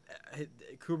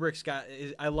 Kubrick's got.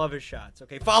 I love his shots.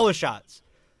 Okay, follow shots,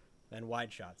 and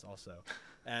wide shots also.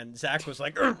 And Zach was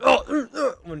like,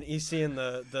 when he's seeing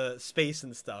the space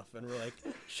and stuff, and we're like,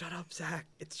 shut up, Zach.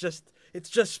 It's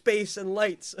just space and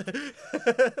lights.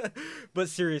 But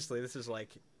seriously, this is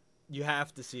like, you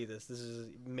have to see this. This is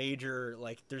major.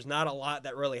 Like, there's not a lot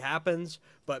that really happens,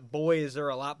 but boy, is there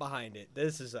a lot behind it.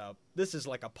 This is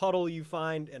like a puddle you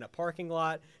find in a parking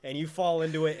lot, and you fall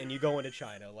into it, and you go into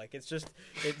China. Like, it's just,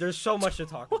 there's so much to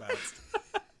talk about.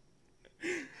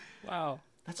 Wow.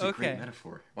 That's a great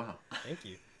metaphor. Wow. Thank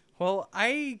you. Well,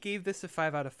 I gave this a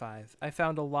 5 out of 5. I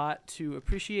found a lot to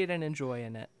appreciate and enjoy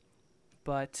in it.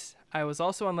 But I was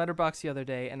also on Letterboxd the other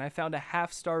day, and I found a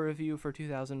half-star review for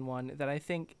 2001 that I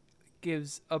think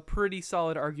gives a pretty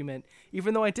solid argument.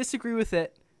 Even though I disagree with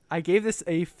it, I gave this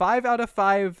a 5 out of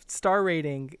 5 star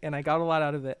rating, and I got a lot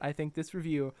out of it. I think this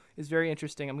review is very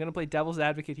interesting. I'm going to play devil's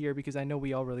advocate here because I know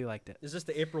we all really liked it. Is this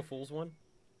the April Fool's one?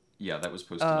 Yeah, that was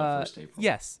posted on 1st April.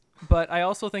 Yes, but I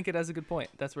also think it has a good point.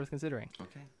 That's worth considering.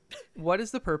 Okay. What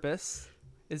is the purpose?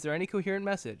 Is there any coherent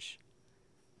message?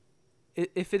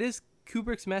 If it is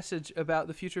Kubrick's message about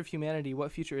the future of humanity,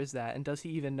 what future is that, and does he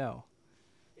even know?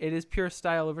 It is pure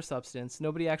style over substance.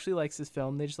 Nobody actually likes this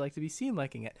film. They just like to be seen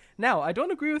liking it. Now, I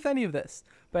don't agree with any of this,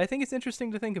 but I think it's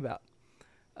interesting to think about.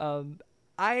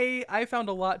 I found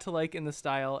a lot to like in the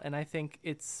style, and I think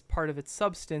it's part of its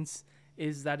substance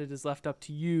is that it is left up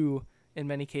to you, in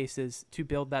many cases, to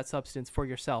build that substance for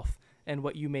yourself and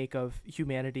what you make of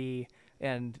humanity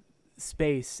and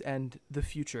space and the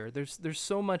future. There's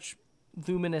so much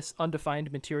luminous,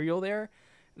 undefined material there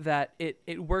that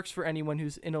it works for anyone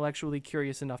who's intellectually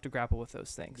curious enough to grapple with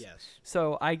those things. Yes.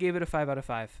 So I gave it a 5 out of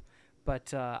 5.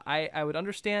 But I would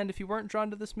understand if you weren't drawn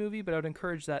to this movie, but I would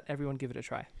encourage that everyone give it a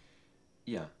try.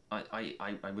 Yeah,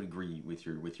 I would agree with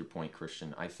your point,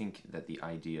 Christian. I think that the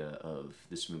idea of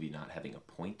this movie not having a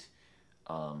point,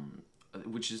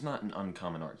 which is not an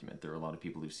uncommon argument. There are a lot of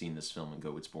people who've seen this film and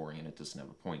go, "It's boring and it doesn't have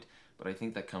a point." But I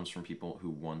think that comes from people who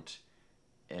want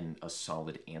a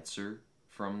solid answer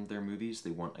from their movies.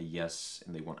 They want a yes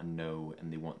and they want a no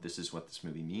and they want this is what this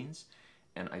movie means.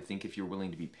 And I think if you're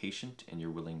willing to be patient and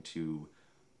you're willing to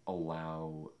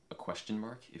allow a question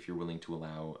mark, if you're willing to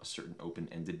allow a certain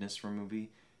open-endedness from a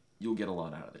movie, you'll get a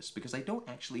lot out of this. Because I don't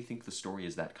actually think the story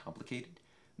is that complicated.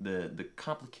 The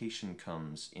complication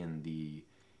comes in the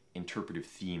interpretive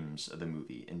themes of the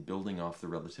movie and building off the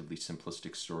relatively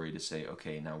simplistic story to say,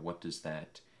 okay, now what does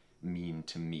that mean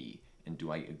to me? And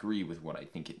do I agree with what I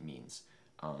think it means?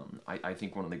 I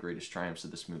think one of the greatest triumphs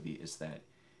of this movie is that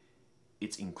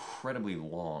it's incredibly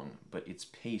long, but its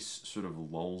pace sort of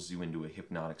lulls you into a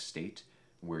hypnotic state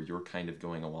where you're kind of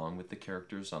going along with the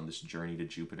characters on this journey to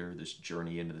Jupiter, this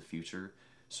journey into the future.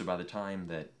 So by the time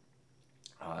that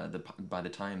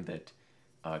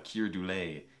Keir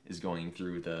Dullea is going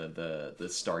through the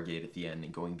Stargate at the end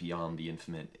and going beyond the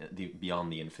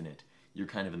infinite, you're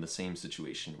kind of in the same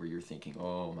situation where you're thinking,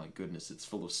 oh my goodness, it's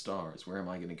full of stars. Where am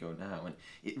I going to go now? And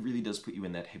it really does put you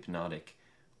in that hypnotic,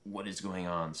 what is going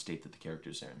on state that the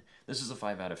characters are in. This is a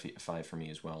 5 out of 5 for me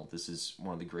as well. This is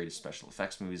one of the greatest special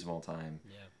effects movies of all time,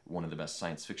 one of the best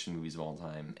science fiction movies of all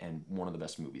time, and one of the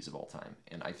best movies of all time.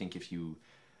 And I think if you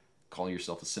call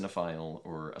yourself a cinephile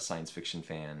or a science fiction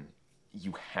fan,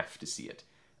 you have to see it.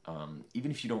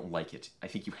 Even if you don't like it, I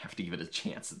think you have to give it a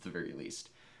chance at the very least.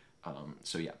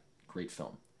 So yeah, great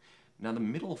film. Now, the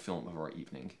middle film of our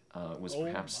evening was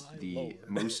perhaps the Lord.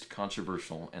 most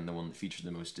controversial and the one that featured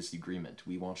the most disagreement.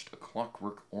 We watched A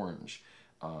Clockwork Orange,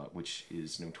 which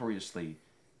is notoriously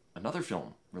another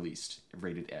film released,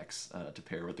 rated X, to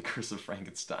pair with The Curse of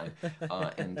Frankenstein,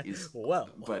 and is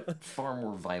but far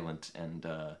more violent and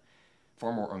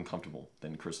far more uncomfortable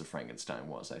than Curse of Frankenstein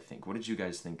was, I think. What did you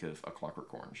guys think of A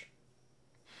Clockwork Orange?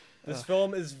 This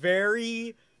film is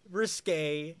very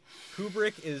risque.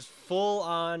 Kubrick is full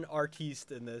on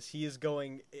artiste in this. He is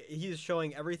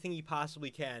showing everything he possibly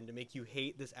can to make you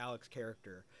hate this Alex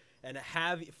character and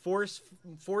have force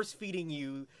feeding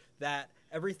you that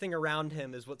everything around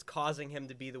him is what's causing him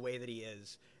to be the way that he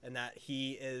is, and that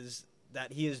he is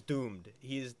doomed.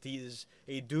 He is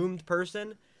a doomed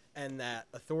person, and that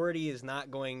authority is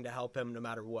not going to help him no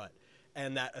matter what.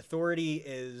 And that authority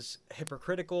is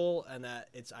hypocritical, and that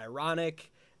it's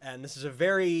ironic. And this is a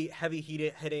very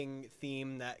heavy-hitting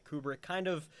theme that Kubrick kind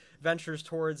of ventures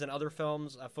towards in other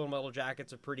films. Full Metal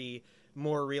Jacket's a pretty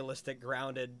more realistic,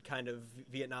 grounded kind of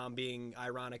Vietnam being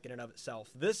ironic in and of itself.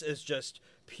 This is just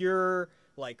pure,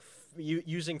 like,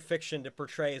 using fiction to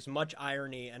portray as much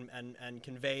irony and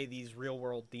convey these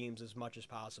real-world themes as much as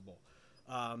possible.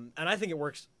 And I think it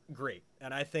works great.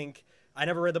 And I think I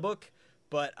never read the book,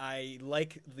 but I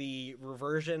like the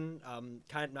reversion.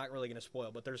 Kind of not really going to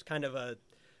spoil, but there's kind of a...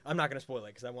 I'm not going to spoil it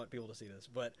because I want people to see this,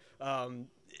 but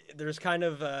there's kind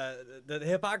of the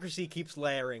hypocrisy keeps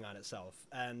layering on itself,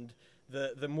 and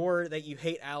the more that you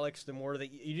hate Alex, the more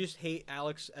that you just hate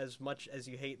Alex as much as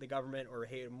you hate the government, or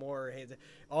hate him more,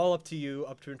 all up to you,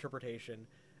 up to interpretation.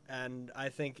 And I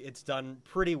think it's done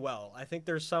pretty well. I think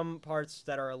there's some parts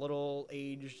that are a little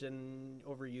aged and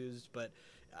overused, but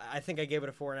I think I gave it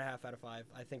a 4.5 out of 5.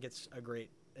 I think it's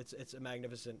a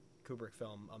magnificent Kubrick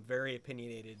film. Very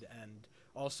opinionated and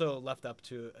also left up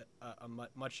to a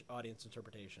much audience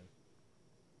interpretation.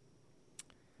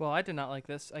 Well, I did not like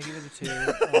this. I give it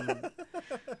a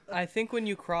 2. I think when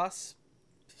you cross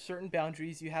certain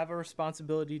boundaries, you have a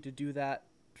responsibility to do that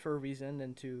for a reason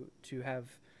and to have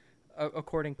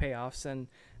according payoffs. And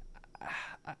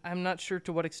I'm not sure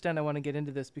to what extent I want to get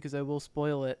into this because I will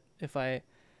spoil it if I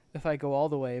go all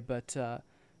the way. But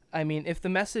I mean, if the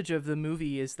message of the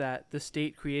movie is that the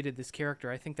state created this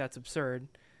character, I think that's absurd.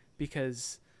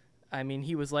 Because, I mean,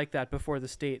 he was like that before the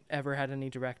state ever had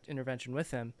any direct intervention with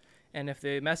him. And if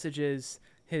the message is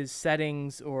his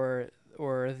settings or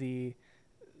the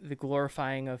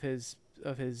glorifying of his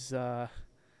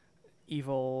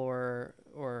evil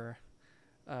or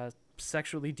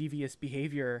sexually devious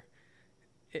behavior,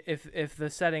 if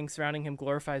the setting surrounding him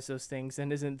glorifies those things,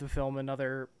 then isn't the film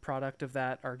another product of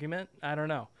that argument? I don't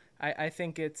know. I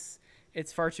think it's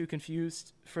far too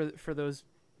confused for those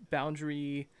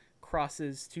boundary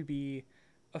crosses to be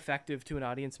effective to an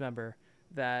audience member.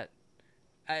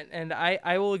 And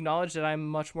I will acknowledge that I'm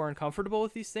much more uncomfortable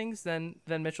with these things than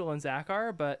Mitchell and Zach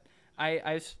are, but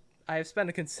I've spent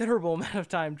a considerable amount of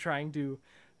time trying to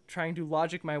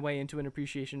logic my way into an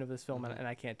appreciation of this film, and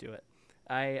I can't do it.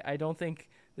 I don't think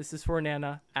this is for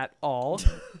Nana at all.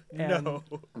 And No.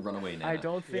 Runaway Nana. I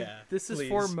don't think Yeah, this is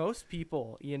for please. most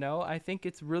people. I think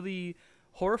it's really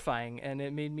horrifying, and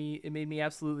it made me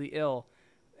absolutely ill.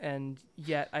 And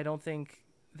yet, I don't think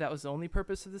that was the only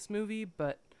purpose of this movie.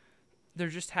 But there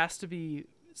just has to be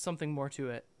something more to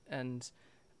it, and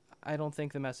I don't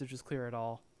think the message was clear at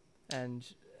all. And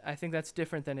I think that's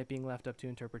different than it being left up to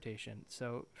interpretation.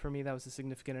 So for me, that was a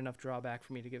significant enough drawback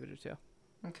for me to give it a 2.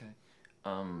 Okay.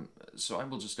 So I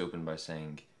will just open by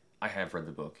saying I have read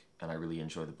the book, and I really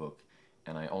enjoy the book.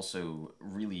 And I also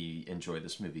really enjoy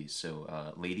this movie.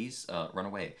 So, ladies, run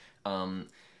away.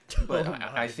 But Oh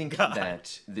I my think God.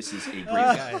 that this is a great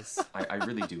Guys, I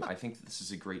really do. I think that this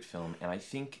is a great film, and I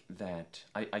think that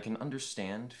I can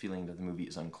understand feeling that the movie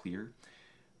is unclear,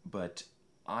 but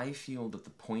I feel that the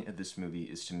point of this movie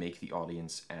is to make the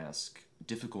audience ask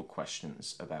difficult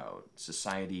questions about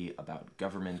society, about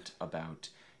government, about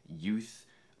youth,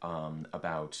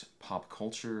 about pop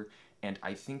culture, and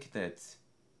I think that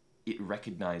it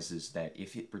recognizes that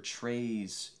if it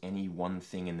portrays any one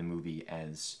thing in the movie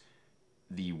as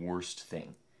the worst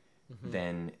thing,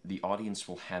 then the audience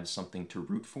will have something to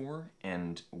root for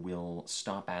and will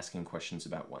stop asking questions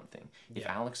about one thing. If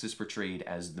Yeah. Alex is portrayed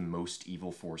as the most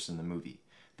evil force in the movie,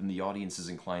 then the audience is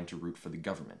inclined to root for the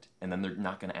government, and then they're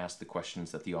not going to ask the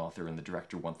questions that the author and the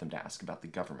director want them to ask about the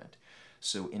government.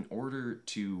 So in order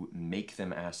to make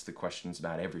them ask the questions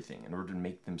about everything, in order to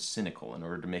make them cynical, in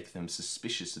order to make them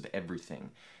suspicious of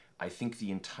everything, I think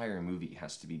the entire movie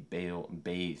has to be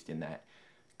bathed in that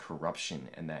corruption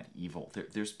and that evil.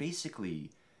 There's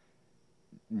basically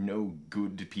no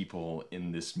good people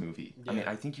in this movie. I mean,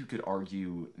 Yeah. I think you could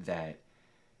argue that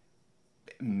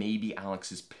maybe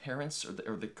Alex's parents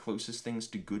are the closest things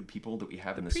to good people that we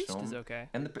have in this priest film. is okay.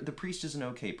 And the priest is an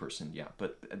okay person, yeah.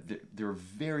 But there are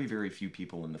very, very few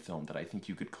people in the film that I think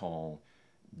you could call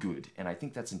good. And I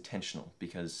think that's intentional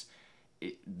because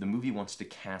the movie wants to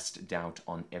cast doubt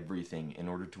on everything in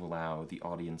order to allow the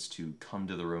audience to come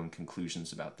to their own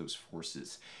conclusions about those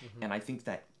forces. And I think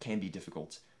that can be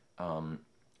difficult. And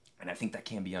I think that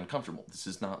can be uncomfortable. This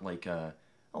is not like,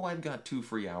 oh, I've got 2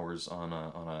 free hours on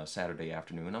a Saturday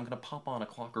afternoon, I'm going to pop on A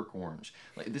Clockwork Orange.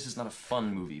 Like, this is not a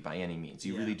fun movie by any means.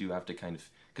 You Yeah. really do have to kind of,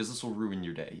 because this will ruin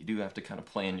your day, you do have to kind of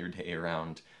plan your day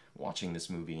around watching this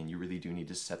movie, and you really do need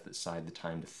to set aside the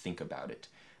time to think about it.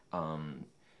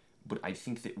 But I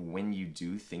think that when you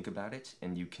do think about it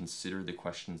and you consider the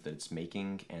questions that it's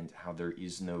making and how there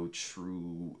is no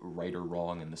true right or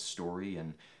wrong in the story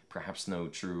and perhaps no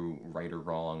true right or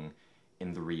wrong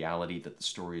in the reality that the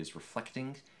story is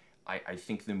reflecting, I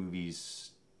think the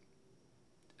movie's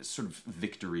sort of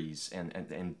victories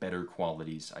and better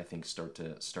qualities, I think, start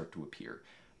to appear.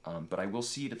 But I will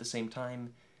see it at the same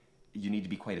time. You need to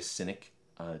be quite a cynic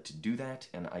to do that,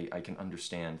 and I can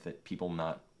understand that people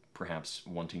not perhaps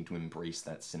wanting to embrace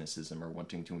that cynicism or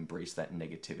wanting to embrace that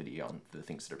negativity on the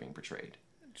things that are being portrayed.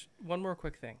 One more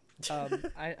quick thing.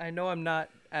 I know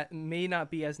may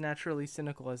not be as naturally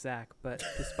cynical as Zach, but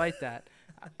despite that,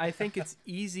 I think it's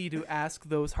easy to ask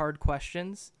those hard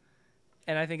questions,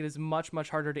 and I think it is much, much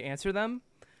harder to answer them.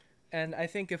 And I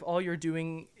think if all you're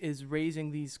doing is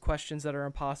raising these questions that are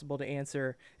impossible to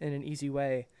answer in an easy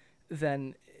way,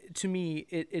 then to me,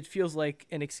 it feels like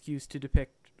an excuse to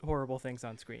depict horrible things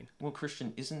on screen. Well,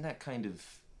 Christian, isn't that kind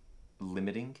of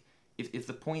limiting? If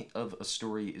the point of a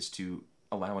story is to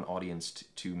allow an audience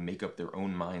to make up their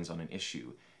own minds on an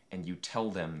issue, and you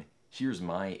tell them, here's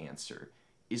my answer,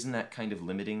 isn't that kind of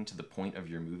limiting to the point of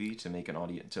your movie to make an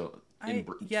audience,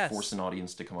 Yes. force an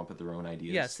audience to come up with their own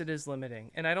ideas? Yes, it is limiting.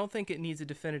 And I don't think it needs a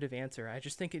definitive answer. I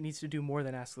just think it needs to do more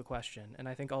than ask the question. And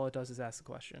I think all it does is ask the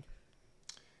question.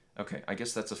 Okay, I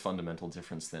guess that's a fundamental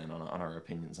difference then on our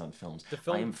opinions on films. The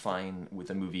film- I am fine with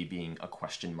a movie being a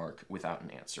question mark without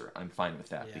an answer. I'm fine with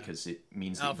that Yeah. because it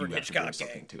means that Alfred you have to bring Hitchcock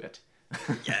something to it.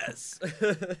 Yes.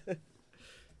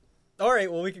 All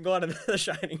right, well, we can go on to The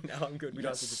Shining now. I'm good. We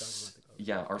don't have to talk about the cover.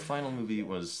 Yeah, our final movie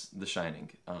was The Shining,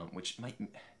 which might,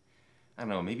 I don't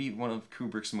know, maybe one of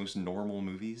Kubrick's most normal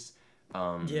movies.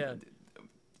 Yeah.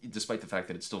 Despite the fact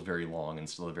that it's still very long and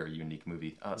still a very unique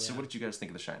movie. So Yeah. what did you guys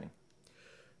think of The Shining?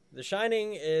 The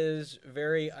Shining is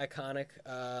very iconic,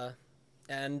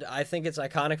 and I think it's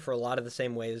iconic for a lot of the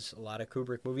same ways a lot of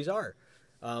Kubrick movies are.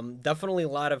 Definitely a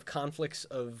lot of conflicts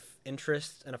of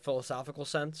interest in a philosophical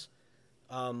sense.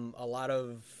 A lot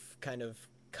of kind of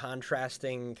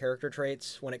contrasting character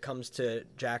traits when it comes to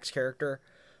Jack's character,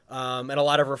 and a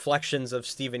lot of reflections of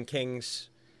Stephen King's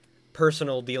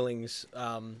personal dealings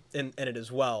in it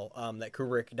as well, that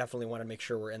Kubrick definitely wanted to make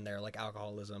sure were in there, like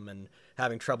alcoholism and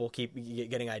having trouble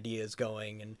getting ideas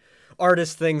going and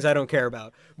artist things I don't care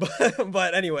about.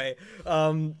 But anyway,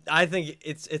 I think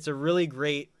it's a really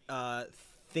great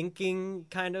thinking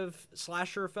kind of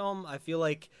slasher film. I feel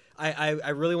like I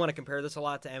really want to compare this a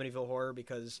lot to Amityville Horror,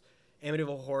 because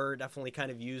Amityville Horror definitely kind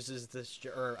of uses this,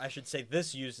 or I should say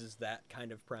this uses that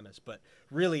kind of premise, but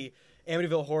really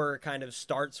Amityville Horror kind of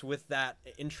starts with that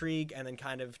intrigue and then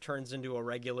kind of turns into a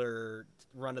regular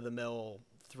run-of-the-mill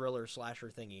thriller slasher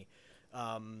thingy,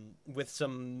 with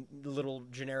some little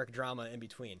generic drama in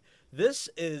between. This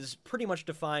is pretty much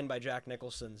defined by Jack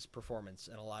Nicholson's performance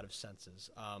in a lot of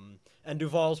senses, and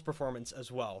Duvall's performance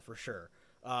as well, for sure.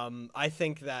 I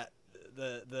think that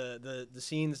the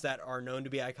scenes that are known to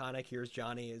be iconic, Here's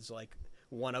Johnny, is like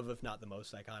one of, if not the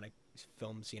most iconic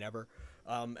film scene ever.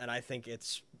 And I think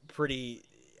it's pretty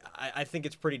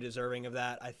deserving of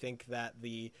that. I think that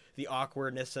the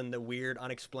awkwardness and the weird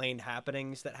unexplained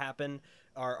happenings that happen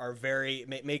are very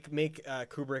make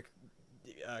Kubrick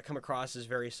come across as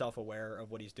very self-aware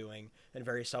of what he's doing, and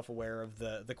very self-aware of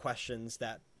the questions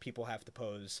that people have to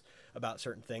pose about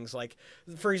certain things. Like,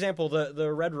 for example,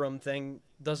 the Red Room thing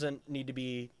doesn't need to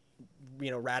be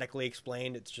radically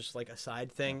explained. It's just like a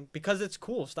side thing because it's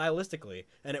cool stylistically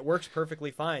and it works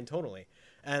perfectly fine, totally.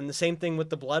 And the same thing with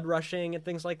the blood rushing and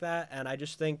things like that. And I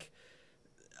just think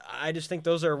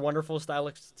those are wonderful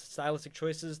stylistic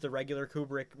choices. The regular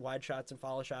Kubrick wide shots and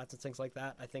follow shots and things like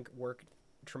that, I think, work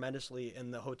tremendously in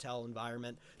the hotel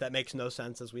environment that makes no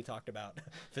sense, as we talked about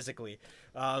physically.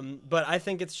 But I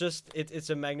think it's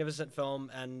a magnificent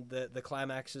film, and the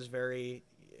climax is very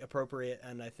appropriate,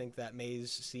 and I think that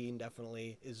maze scene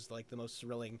definitely is like the most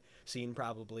thrilling scene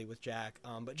probably with Jack.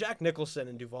 But Jack Nicholson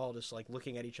and Duvall just like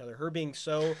looking at each other, her being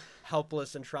so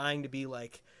helpless and trying to be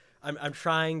like, I'm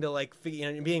trying to like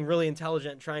being really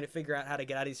intelligent, trying to figure out how to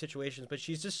get out of these situations, but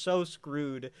she's just so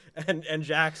screwed, and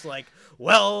Jack's like,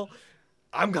 well,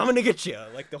 I'm coming to get you,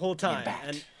 like the whole time.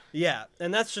 And yeah,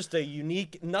 and that's just a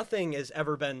unique, nothing has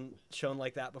ever been shown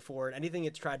like that before, and anything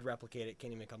it's tried to replicate, it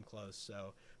can't even come close.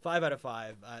 So 5 out of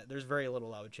 5. There's very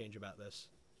little I would change about this.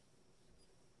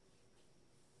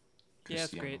 Yeah,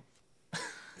 it's great.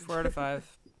 4 out of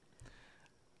 5.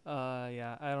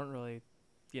 Yeah, I don't really,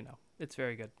 it's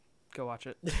very good. Go watch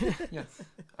it. Yeah,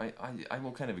 I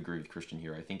will kind of agree with Christian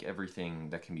here. I think everything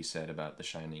that can be said about The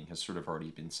Shining has sort of already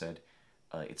been said.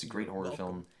 It's a great horror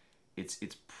film. It's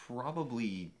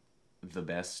probably the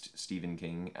best Stephen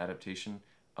King adaptation,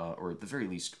 or at the very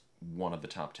least one of the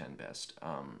top 10 best.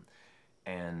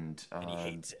 And he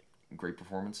hates it. Great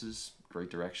performances, great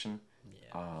direction.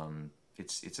 Yeah.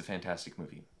 It's a fantastic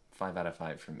movie. 5 out of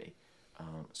 5 from me.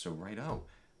 So righto.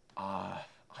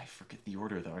 I forget the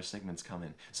order that our segments come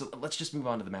in. So let's just move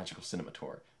on to the Magical Cinema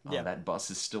Tour. That bus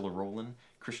is still a-rolling.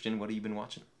 Christian, what have you been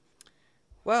watching?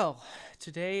 Well,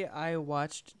 today I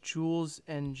watched Jules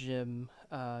and Jim,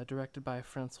 directed by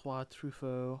Francois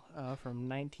Truffaut, from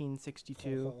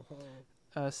 1962,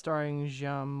 starring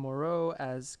Jeanne Moreau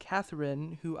as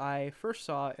Catherine, who I first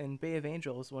saw in Bay of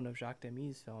Angels, one of Jacques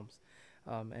Demy's films,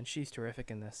 and she's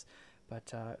terrific in this.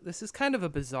 But this is kind of a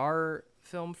bizarre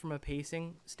film from a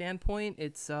pacing standpoint.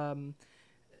 It's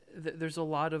there's a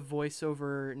lot of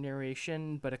voiceover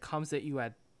narration, but it comes at you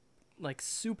at like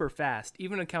super fast,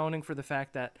 even accounting for the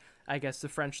fact that I guess the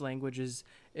French language is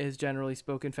generally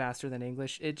spoken faster than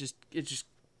English. It just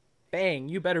bang,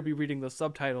 you better be reading those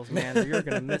subtitles, man, or you're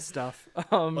gonna miss stuff.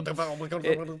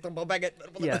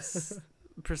 Yes,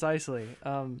 precisely.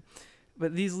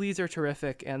 But these leads are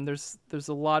terrific, and there's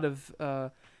a lot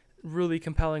of really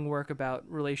compelling work about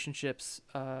relationships,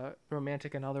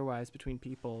 romantic and otherwise, between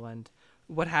people, and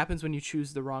what happens when you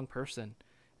choose the wrong person,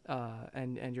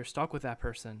 and you're stuck with that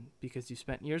person because you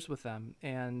spent years with them,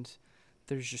 and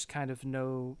there's just kind of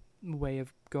no way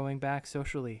of going back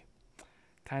socially.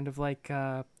 Kind of like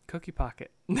Cookie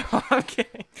Pocket. No, I'm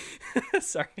kidding.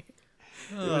 Sorry.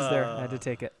 It was there. I had to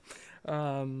take it.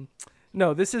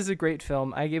 No, this is a great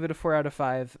film. I gave it a 4 out of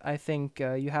 5. I think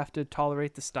you have to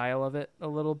tolerate the style of it a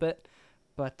little bit,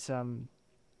 but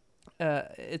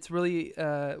it's really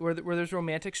where there's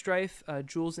romantic strife.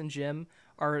 Jules and Jim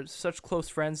are such close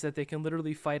friends that they can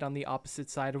literally fight on the opposite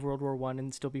side of World War I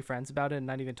and still be friends about it and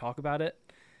not even talk about it.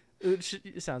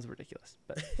 It sounds ridiculous,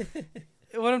 but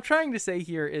what I'm trying to say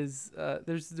here is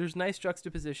there's nice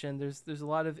juxtaposition. There's a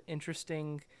lot of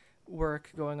interesting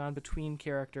work going on between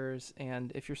characters,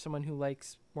 and if you're someone who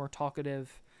likes more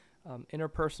talkative,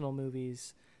 interpersonal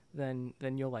movies, then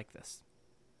you'll like this.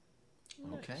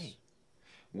 Okay.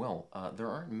 Well, there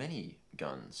aren't many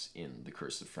guns in The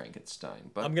Curse of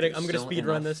Frankenstein, but I'm gonna there's still speed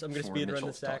run enough this. I'm gonna for speed run Mitchell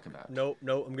this. to talk Zach. about. No,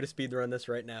 I'm gonna speed run this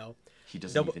right now. He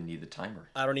doesn't Double- even need the timer.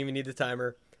 I don't even need the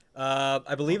timer.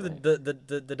 I believe Alright.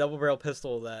 the double barrel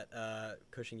pistol that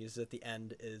Cushing uses at the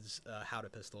end is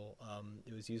Howdah pistol.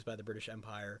 It was used by the British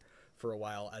Empire for a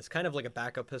while as kind of like a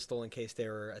backup pistol in case they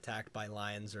were attacked by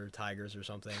lions or tigers or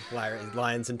something.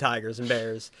 Lions and tigers and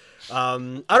bears. I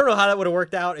don't know how that would have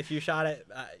worked out if you shot it.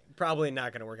 Probably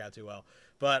not going to work out too well.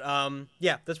 But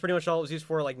yeah, that's pretty much all it was used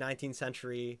for, like 19th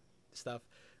century stuff.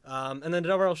 And then the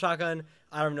double barrel shotgun,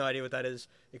 I have no idea what that is.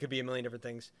 It could be a million different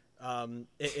things.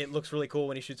 It looks really cool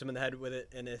when he shoots him in the head with it,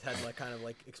 and his head like kind of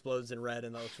like explodes in red,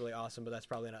 and that looks really awesome. But that's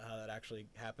probably not how that actually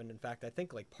happened. In fact, I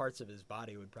think like parts of his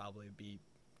body would probably be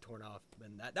torn off,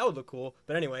 and that would look cool.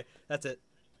 But anyway, that's it.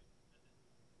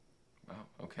 Wow.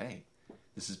 Okay.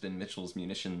 This has been Mitchell's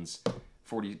Munitions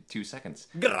 42 seconds.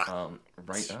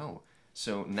 Right. Oh.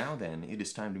 So now then, it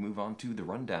is time to move on to the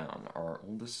rundown, our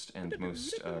oldest and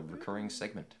most recurring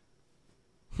segment.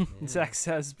 Zach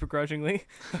says begrudgingly.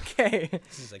 Okay,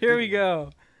 is a here good we one. go.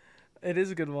 It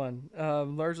is a good one.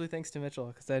 Largely thanks to Mitchell,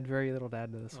 because I had very little to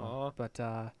add to this Aw. one.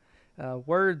 But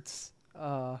words,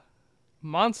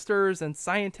 monsters, and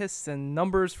scientists, and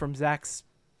numbers from Zach's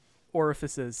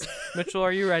orifices. Mitchell,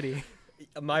 are you ready?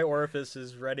 My orifice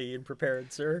is ready and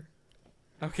prepared, sir.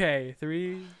 Okay,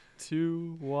 3,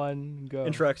 2, 1, go.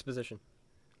 Intro exposition.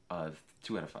 2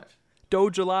 out of 5.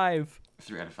 Doge Alive.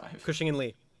 3 out of 5. Cushing and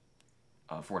Lee.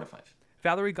 4 out of 5.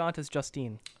 Valerie Gaunt as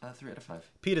Justine. 3 out of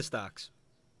 5. Peta stocks.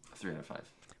 3 out of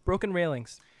 5. Broken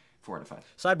Railings. 4 out of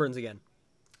 5. Sideburns again.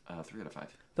 3 out of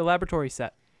 5. The Laboratory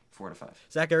Set. 4 out of 5.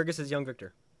 Zach Aragus as Young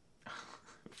Victor.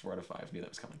 4 out of 5. Knew that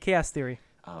was coming. Chaos Theory.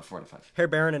 4 out of 5. Hair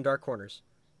Baron and Dark Corners.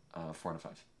 4 out of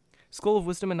 5. School of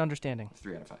Wisdom and Understanding.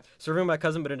 3 out of 5. Serving my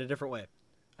cousin but in a different way.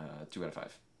 2 out of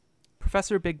 5.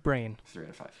 Professor Big Brain. 3 out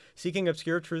of 5. Seeking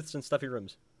obscure truths in stuffy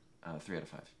rooms. 3 out of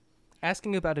 5.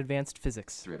 Asking about advanced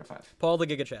physics. 3 out of 5. Paul the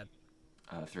Giga Chad.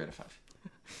 3 out of 5.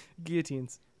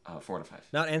 Guillotines. 4 out of 5.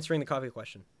 Not answering the coffee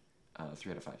question.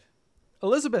 3 out of 5.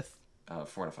 Elizabeth. 4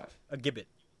 out of 5. A gibbet.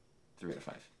 3 out of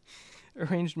 5.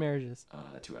 Arranged marriages.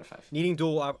 2 out of 5. Needing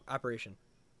dual operation.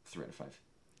 3 out of 5.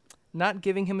 Not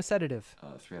giving him a sedative.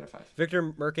 3 out of 5. Victor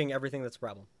murking everything that's a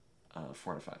problem.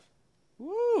 4 out of 5.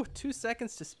 Woo! 2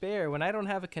 seconds to spare. When I don't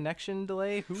have a connection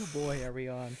delay, who boy are we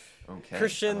on? Okay.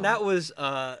 Christian, that was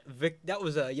that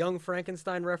was a Young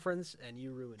Frankenstein reference, and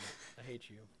you ruined it. I hate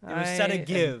you. It was set a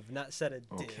give, not set a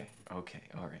div. Okay. Okay.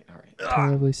 All right. All right.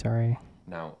 Terribly sorry.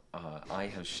 Now, I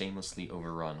have shamelessly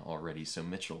overrun already. So,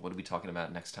 Mitchell, what are we talking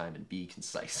about next time? And be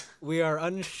concise. We are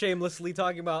unshamelessly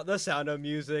talking about The Sound of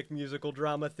Music, musical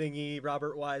drama thingy,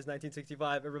 Robert Wise,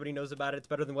 1965. Everybody knows about it. It's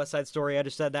better than West Side Story. I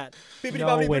just said that.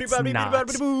 No, it's not.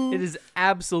 It is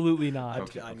absolutely not.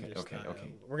 Okay.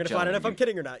 Okay. We're gonna find out if I'm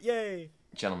kidding or not. Yay!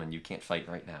 Gentlemen, you can't fight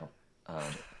right now.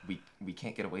 We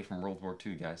can't get away from World War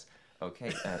II, guys.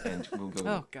 Okay, and we'll go.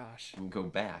 Oh gosh. We'll go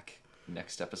back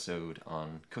next episode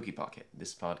on Cookie Pocket.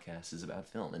 This podcast is about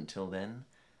film. Until then,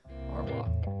 au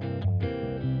revoir.